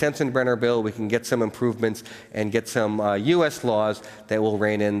Leahy and Sensenbrenner bill, we can get some improvements and get some U.S. laws that will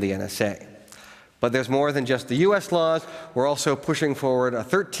rein in the NSA. But there's more than just the U.S. laws. We're also pushing forward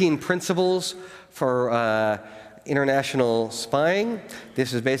 13 principles for international spying.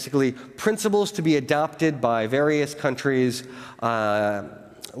 This is basically principles to be adopted by various countries'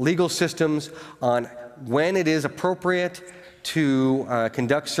 legal systems on when it is appropriate to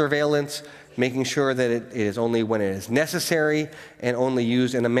conduct surveillance, making sure that it is only when it is necessary and only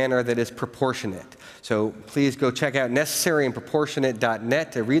used in a manner that is proportionate. So please go check out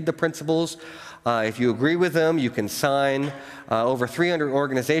necessaryandproportionate.net to read the principles. If you agree with them, you can sign. Over 300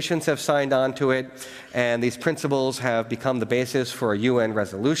 organizations have signed on to it, and these principles have become the basis for a UN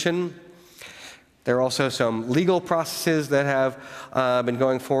resolution. There are also some legal processes that have been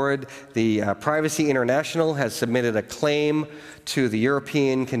going forward. The Privacy International has submitted a claim to the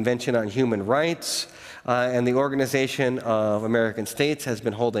European Convention on Human Rights, and the Organization of American States has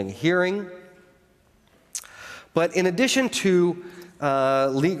been holding a hearing. But in addition to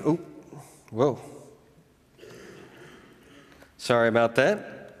legal... Whoa. Sorry about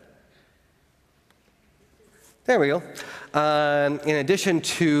that. There we go. in addition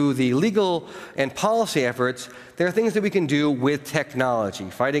to the legal and policy efforts, there are things that we can do with technology,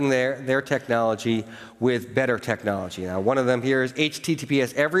 fighting their technology with better technology. Now, one of them here is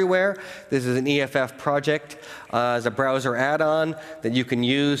HTTPS Everywhere. This is an EFF project as a browser add-on that you can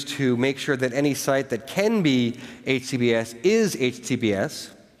use to make sure that any site that can be HTTPS is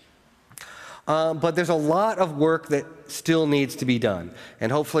HTTPS. But there's a lot of work that still needs to be done.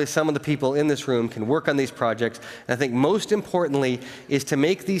 And hopefully some of the people in this room can work on these projects. And I think most importantly is to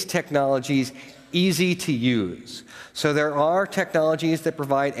make these technologies easy to use. So there are technologies that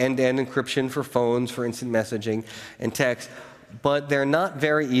provide end-to-end encryption for phones, for instant messaging and text, but they're not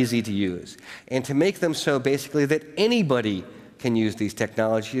very easy to use. And to make them so basically that anybody can use these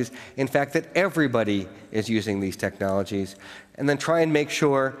technologies, in fact, that everybody is using these technologies, and then try and make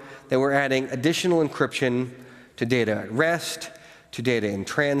sure that we're adding additional encryption to data at rest, to data in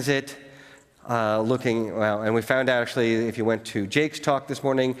transit, and we found out actually, if you went to Jake's talk this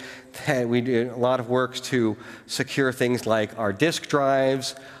morning, that we did a lot of work to secure things like our disk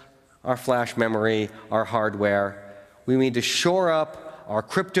drives, our flash memory, our hardware. We need to shore up our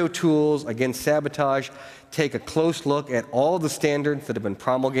crypto tools against sabotage, take a close look at all the standards that have been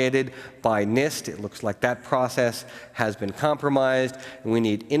promulgated by NIST. It looks like that process has been compromised, and we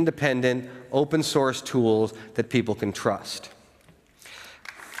need independent, open source tools that people can trust.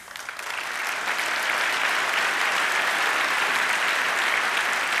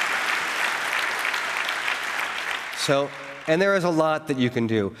 And there is a lot that you can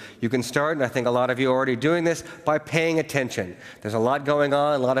do. You can start, and I think a lot of you are already doing this, by paying attention. There's a lot going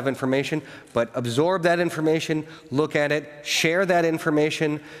on, a lot of information, but absorb that information, look at it, share that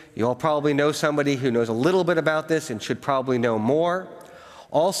information. You all probably know somebody who knows a little bit about this and should probably know more.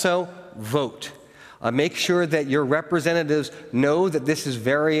 Also, vote. Make sure that your representatives know that this is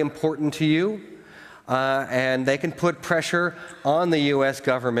very important to you, and they can put pressure on the US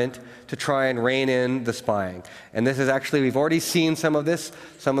government to try and rein in the spying. And this is actually, we've already seen some of this.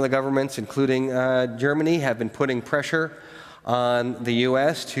 Some of the governments, including Germany, have been putting pressure on the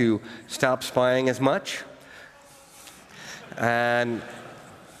US to stop spying as much. And,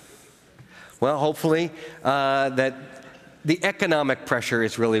 well, hopefully that the economic pressure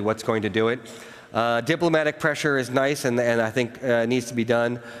is really what's going to do it. Diplomatic pressure is nice and I think needs to be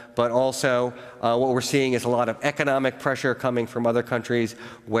done, but also what we're seeing is a lot of economic pressure coming from other countries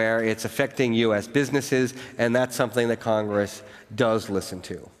where it's affecting US businesses, and that's something that Congress does listen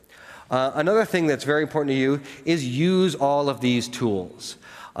to. Another thing that's very important to you is use all of these tools.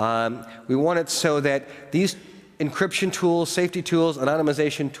 We want it so that these encryption tools, safety tools,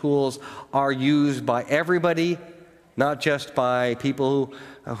 anonymization tools are used by everybody, not just by people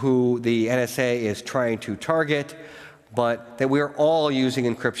who the NSA is trying to target, but that we are all using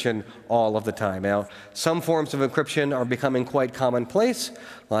encryption all of the time. Now, some forms of encryption are becoming quite commonplace,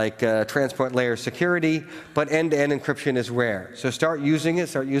 like transport layer security, but end-to-end encryption is rare. So start using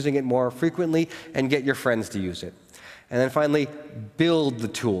it more frequently, and get your friends to use it. And then finally, build the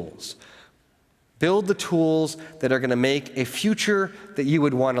tools. Build the tools that are going to make a future that you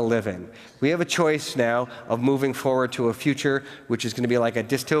would want to live in. We have a choice now of moving forward to a future which is going to be like a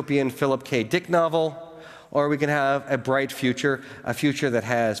dystopian Philip K. Dick novel, or we can have a bright future, a future that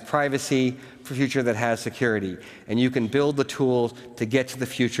has privacy, a future that has security. And you can build the tools to get to the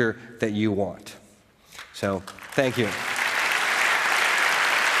future that you want. So, thank you.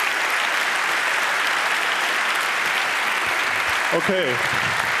 Okay.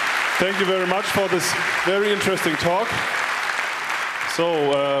 Thank you very much for this very interesting talk.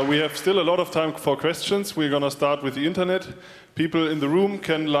 So we have still a lot of time for questions. We're going to start with the internet. People in the room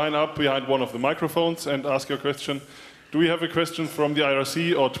can line up behind one of the microphones and ask your question. Do we have a question from the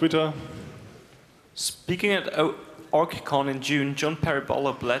IRC or Twitter? Speaking at OrcCon in June, John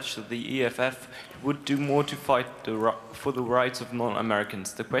Perry-Butler pledged that the EFF would do more to fight for the rights of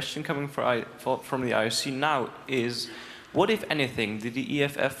non-Americans. The question coming from the IRC now is, what, if anything, did the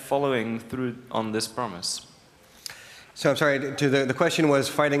EFF following through on this promise? So I'm sorry, the question was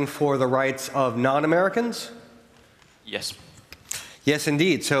fighting for the rights of non-Americans? Yes. Yes,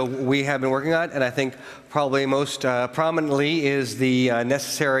 indeed. So we have been working on it, and I think probably most prominently is the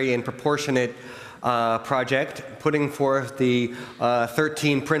necessary and proportionate project, putting forth the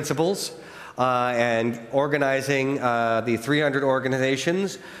 13 principles and organizing the 300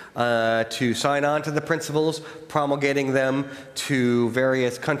 organizations to sign on to the principles, promulgating them to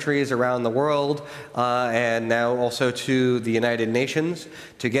various countries around the world, and now also to the United Nations,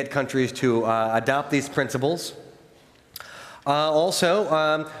 to get countries to adopt these principles.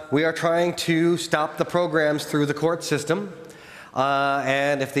 Also, we are trying to stop the programs through the court system,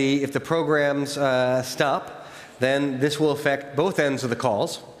 and if the programs stop, then this will affect both ends of the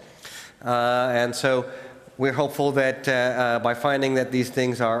calls. And so we're hopeful that by finding that these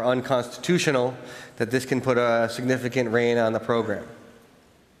things are unconstitutional, that this can put a significant rein on the program.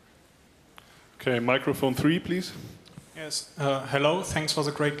 Okay, microphone 3, please. Yes, hello, thanks for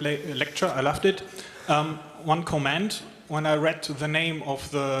the great lecture, I loved it. One comment, when I read the name of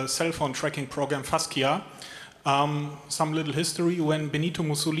the cell phone tracking program Fascia, some little history, when Benito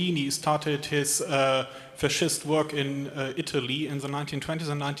Mussolini started his fascist work in Italy in the 1920s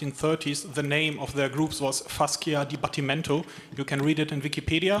and 1930s, the name of their groups was Fascia di Battimento. You can read it in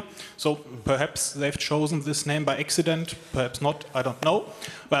Wikipedia. So perhaps they've chosen this name by accident, perhaps not, I don't know.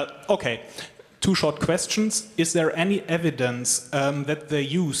 Well, okay. 2 short questions. Is there any evidence that they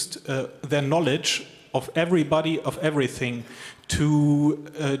used their knowledge of everybody, of everything, to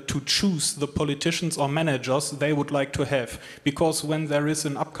choose the politicians or managers they would like to have? Because when there is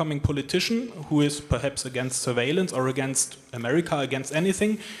an upcoming politician who is perhaps against surveillance or against America, against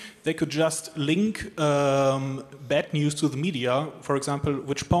anything, they could just link bad news to the media, for example,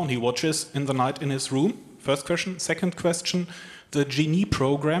 which porn he watches in the night in his room. First question. Second question, the Genie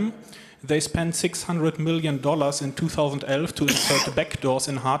program. They spent $600 million in 2011 to insert backdoors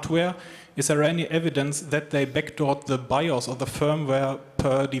in hardware. Is there any evidence that they backdoored the BIOS or the firmware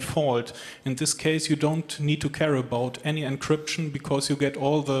per default? In this case, you don't need to care about any encryption because you get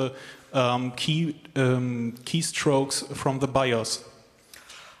all the keystrokes from the BIOS.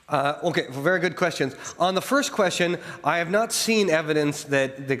 Okay, very good questions. On the first question, I have not seen evidence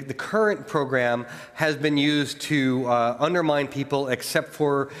that the current program has been used to undermine people, except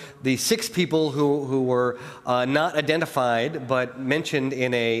for the 6 people who were not identified but mentioned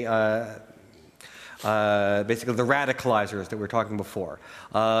in a basically the radicalizers that we were talking before.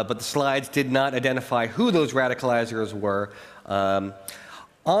 But the slides did not identify who those radicalizers were.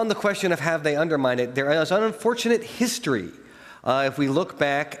 On the question of have they undermined it, there is an unfortunate history. If we look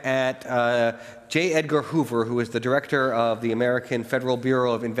back at J. Edgar Hoover, who is the director of the American Federal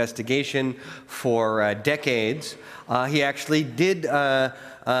Bureau of Investigation for decades, he actually did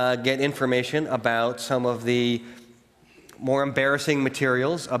get information about some of the more embarrassing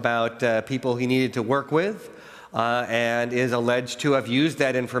materials about people he needed to work with, and is alleged to have used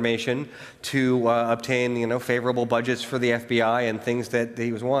that information to obtain, favorable budgets for the FBI and things that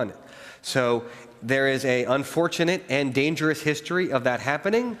he was wanted. So there is an unfortunate and dangerous history of that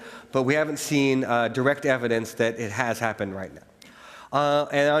happening, but we haven't seen direct evidence that it has happened right now.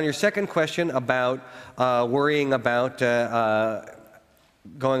 And on your second question about worrying about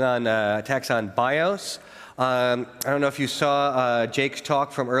going on attacks on BIOS, I don't know if you saw Jake's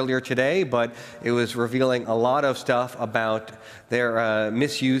talk from earlier today, but it was revealing a lot of stuff about their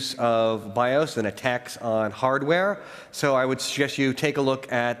misuse of BIOS and attacks on hardware. So I would suggest you take a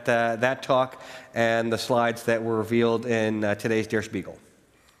look at that talk and the slides that were revealed in today's Der Spiegel.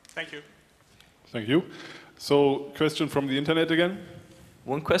 Thank you. Thank you. So, question from the internet again?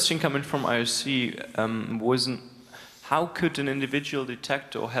 One question coming from IOC was, how could an individual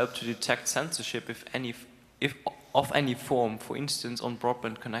detector help to detect censorship, if of any form, for instance, on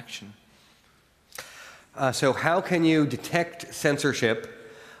broadband connection? So how can you detect censorship?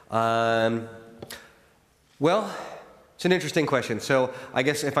 Well, it's an interesting question. So I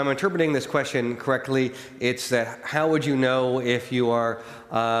guess if I'm interpreting this question correctly, it's that how would you know if you are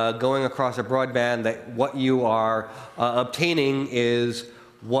going across a broadband that what you are obtaining is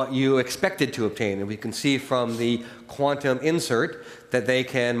what you expected to obtain? And we can see from the quantum insert that they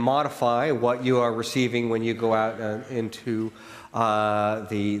can modify what you are receiving when you go out into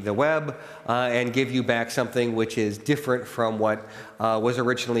the web and give you back something which is different from what was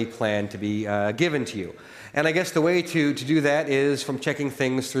originally planned to be given to you. And I guess the way to do that is from checking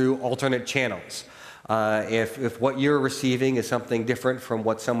things through alternate channels. If what you're receiving is something different from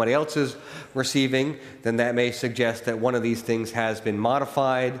what somebody else is receiving, then that may suggest that one of these things has been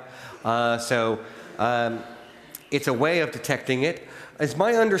modified. It's a way of detecting it. It's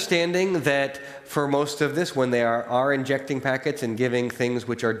my understanding that for most of this, when they are injecting packets and giving things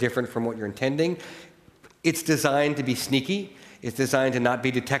which are different from what you're intending, it's designed to be sneaky. It's designed to not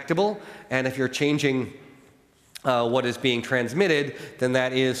be detectable. And if you're changing what is being transmitted, then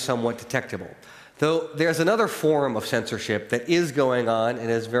that is somewhat detectable. Though there's another form of censorship that is going on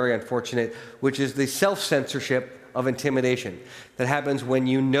and is very unfortunate, which is the self-censorship of intimidation that happens when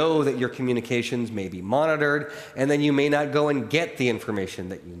you know that your communications may be monitored, and then you may not go and get the information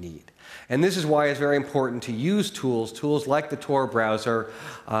that you need. And this is why it's very important to use tools like the Tor browser,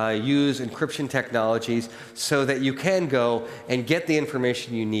 use encryption technologies, so that you can go and get the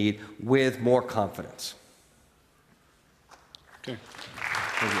information you need with more confidence. Okay.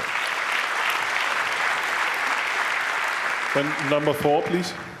 Thank you. Then number 4,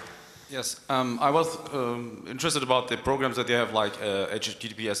 please. Yes, I was interested about the programs that they have, like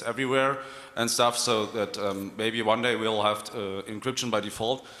HTTPS everywhere and stuff, so that maybe one day we'll have encryption by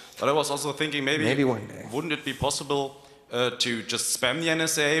default. But I was also thinking maybe one day. Wouldn't it be possible to just spam the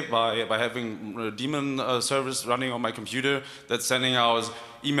NSA by having a daemon service running on my computer that's sending out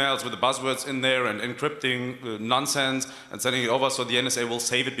emails with the buzzwords in there and encrypting nonsense and sending it over so the NSA will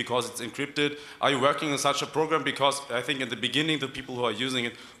save it because it's encrypted? Are you working on such a program? Because I think in the beginning the people who are using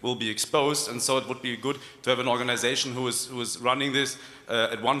it will be exposed, and so it would be good to have an organization who is running this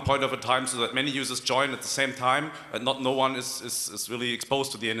at one point of a time so that many users join at the same time and no one is really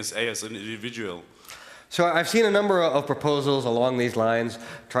exposed to the NSA as an individual. So I've seen a number of proposals along these lines,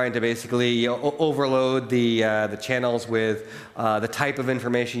 trying to basically overload the channels with the type of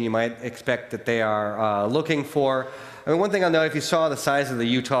information you might expect that they are looking for. I mean, one thing I'll note, if you saw the size of the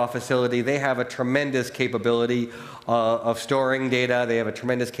Utah facility, they have a tremendous capability of storing data. They have a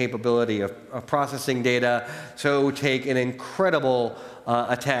tremendous capability of processing data. So it would take an incredible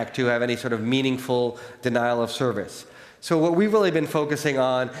attack to have any sort of meaningful denial of service. So what we've really been focusing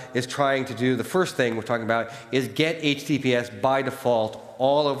on is trying to do, the first thing we're talking about is get HTTPS by default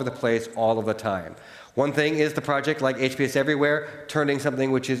all over the place, all of the time. One thing is the project like HTTPS Everywhere, turning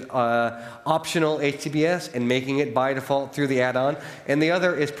something which is optional HTTPS and making it by default through the add-on. And the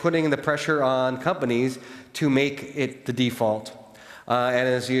other is putting the pressure on companies to make it the default. And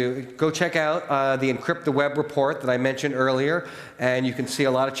as you go check out the Encrypt the Web report that I mentioned earlier, and you can see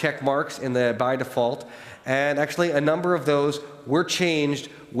a lot of check marks in the by default. And actually, a number of those were changed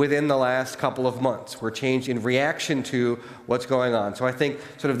within the last couple of months. Were changed in reaction to what's going on. So I think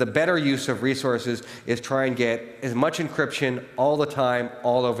sort of the better use of resources is try and get as much encryption all the time,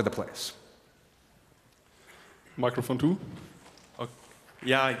 all over the place. Microphone 2. Okay.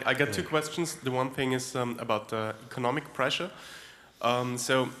 Yeah, I got 2 questions. The one thing is about economic pressure.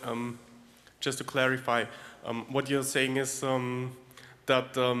 Just to clarify, what you're saying is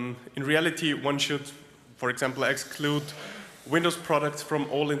that in reality one should, for example, exclude Windows products from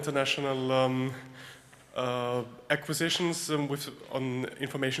all international acquisitions on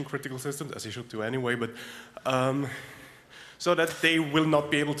information critical systems, as you should do anyway, but so that they will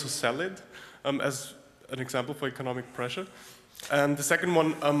not be able to sell it, as an example for economic pressure. And the second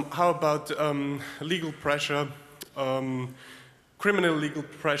one, how about legal pressure, criminal legal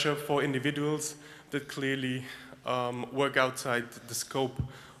pressure for individuals that clearly work outside the scope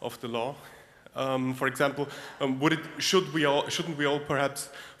of the law? For example, shouldn't we all perhaps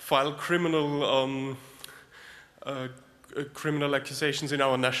file criminal accusations in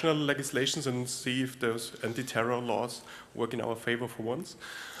our national legislations and see if those anti-terror laws work in our favor for once?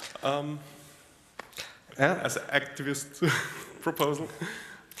 As an activist proposal.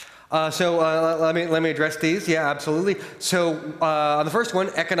 Let me address these. Yeah, absolutely. So on the first one,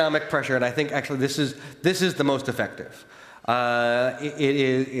 economic pressure, and I think actually this is the most effective.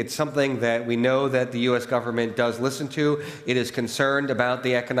 It's something that we know that the U.S. government does listen to. It is concerned about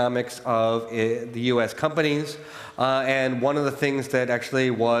the economics of the U.S. companies. And one of the things that actually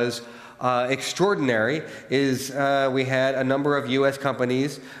was extraordinary is we had a number of U.S.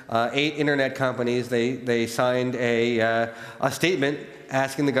 companies, 8 internet companies. They signed a statement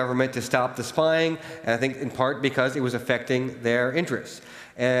asking the government to stop the spying, and I think in part because it was affecting their interests.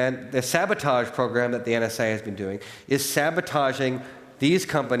 And the sabotage program that the NSA has been doing is sabotaging these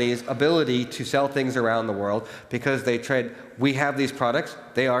companies' ability to sell things around the world because they trade, we have these products,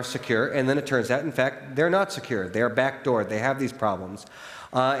 they are secure, and then it turns out, in fact, they're not secure. They are backdoored. They have these problems.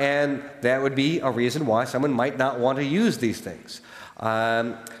 And that would be a reason why someone might not want to use these things.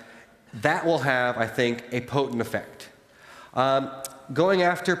 That will have, I think, a potent effect. Going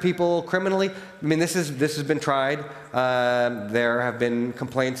after people criminally, I mean, this has been tried. There have been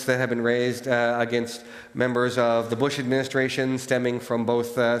complaints that have been raised against members of the Bush administration, stemming from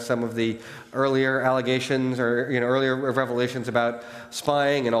both some of the earlier allegations or earlier revelations about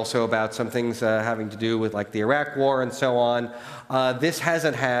spying, and also about some things having to do with like the Iraq War and so on. This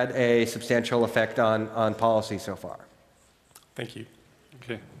hasn't had a substantial effect on policy so far. Thank you.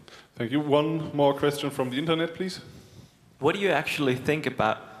 Okay, thank you. One more question from the internet, please. What do you actually think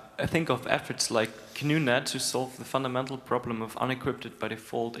of efforts like GNU-net to solve the fundamental problem of unencrypted by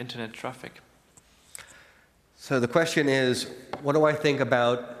default internet traffic? So the question is, what do I think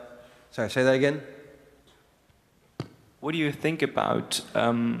about, sorry, say that again? What do you think about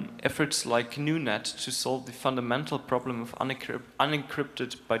efforts like GNU-net to solve the fundamental problem of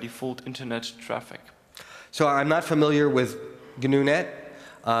unencrypted by default internet traffic? So I'm not familiar with GNU-net.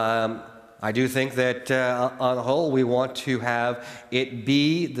 I do think that on the whole, we want to have it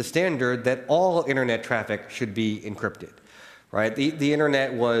be the standard that all internet traffic should be encrypted. right? The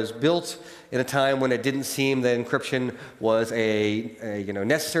internet was built in a time when it didn't seem that encryption was a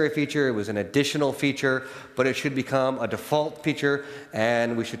necessary feature. It was an additional feature, but it should become a default feature,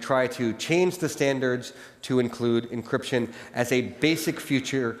 and we should try to change the standards to include encryption as a basic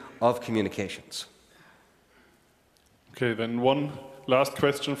feature of communications. Okay, then one last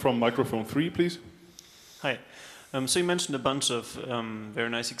question from microphone 3, please. Hi. So you mentioned a bunch of very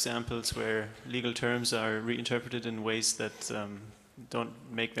nice examples where legal terms are reinterpreted in ways that don't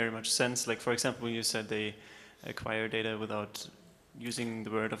make very much sense. Like, for example, when you said they acquire data without using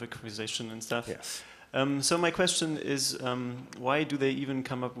the word of acquisition and stuff. Yes. So my question is, why do they even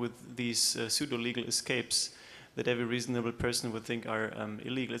come up with these pseudo-legal escapes that every reasonable person would think are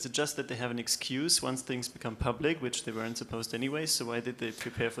illegal? Is it just that they have an excuse once things become public, which they weren't supposed anyway? So why did they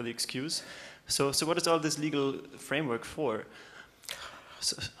prepare for the excuse? So what is all this legal framework for?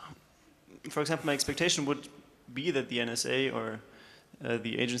 So, for example, my expectation would be that the NSA or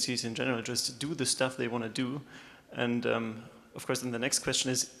the agencies in general just do the stuff they want to do. And of course, then the next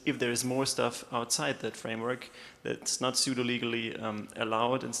question is if there is more stuff outside that framework that's not pseudo-legally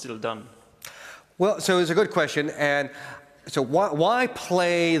allowed and still done. Well, so it's a good question. And so why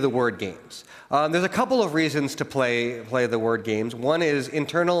play the word games? There's a couple of reasons to play the word games. One is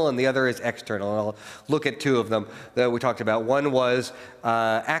internal and the other is external. And I'll look at two of them that we talked about. One was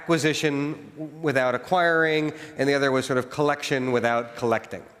acquisition without acquiring, and the other was sort of collection without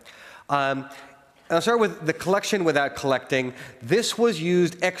collecting. I'll start with the collection without collecting. This was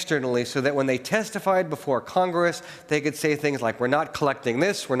used externally so that when they testified before Congress, they could say things like, we're not collecting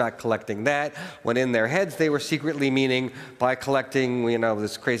this, we're not collecting that, when in their heads they were secretly meaning by collecting,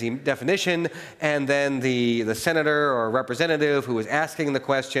 this crazy definition, and then the senator or representative who was asking the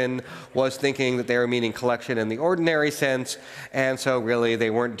question was thinking that they were meaning collection in the ordinary sense, and so really they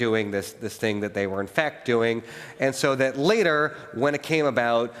weren't doing this thing that they were in fact doing, and so that later, when it came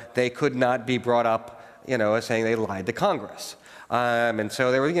about, they could not be brought up as saying they lied to Congress. And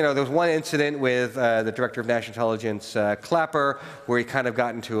so there was one incident with the Director of National Intelligence, Clapper, where he kind of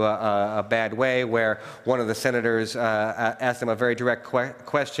got into a bad way, where one of the senators asked him a very direct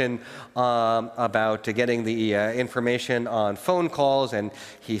question about getting the information on phone calls, and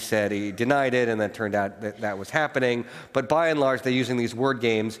he said he denied it, and then it turned out that that was happening. But by and large, they're using these word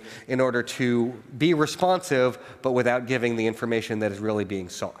games in order to be responsive, but without giving the information that is really being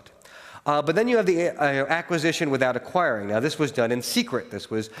sought. But then you have the acquisition without acquiring. Now, this was done in secret. This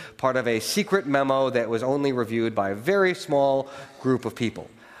was part of a secret memo that was only reviewed by a very small group of people.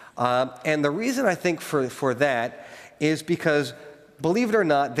 And the reason I think for that is because, believe it or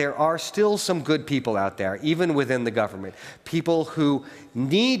not, there are still some good people out there, even within the government. People who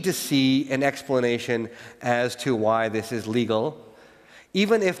need to see an explanation as to why this is legal.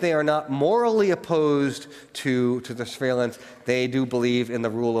 Even if they are not morally opposed to the surveillance, they do believe in the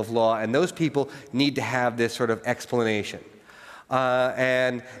rule of law, and those people need to have this sort of explanation.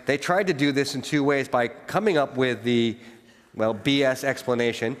 And they tried to do this in two ways, by coming up with the, BS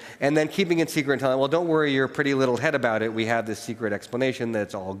explanation, and then keeping it secret and telling, well, don't worry your pretty little head about it, we have this secret explanation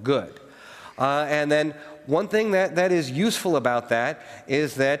that's all good. And then one thing that is useful about that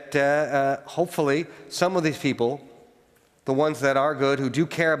is that hopefully some of these people, the ones that are good, who do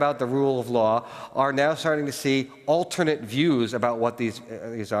care about the rule of law, are now starting to see alternate views about what these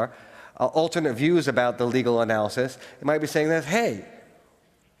are, alternate views about the legal analysis. It might be saying that, hey,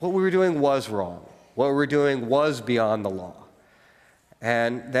 what we were doing was wrong. What we were doing was beyond the law.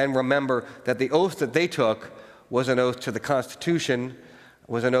 And then remember that the oath that they took was an oath to the Constitution,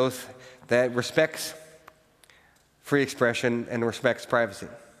 was an oath that respects free expression and respects privacy.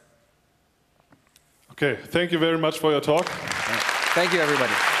 Okay, thank you very much for your talk. Thank you,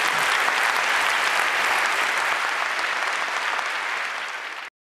 everybody.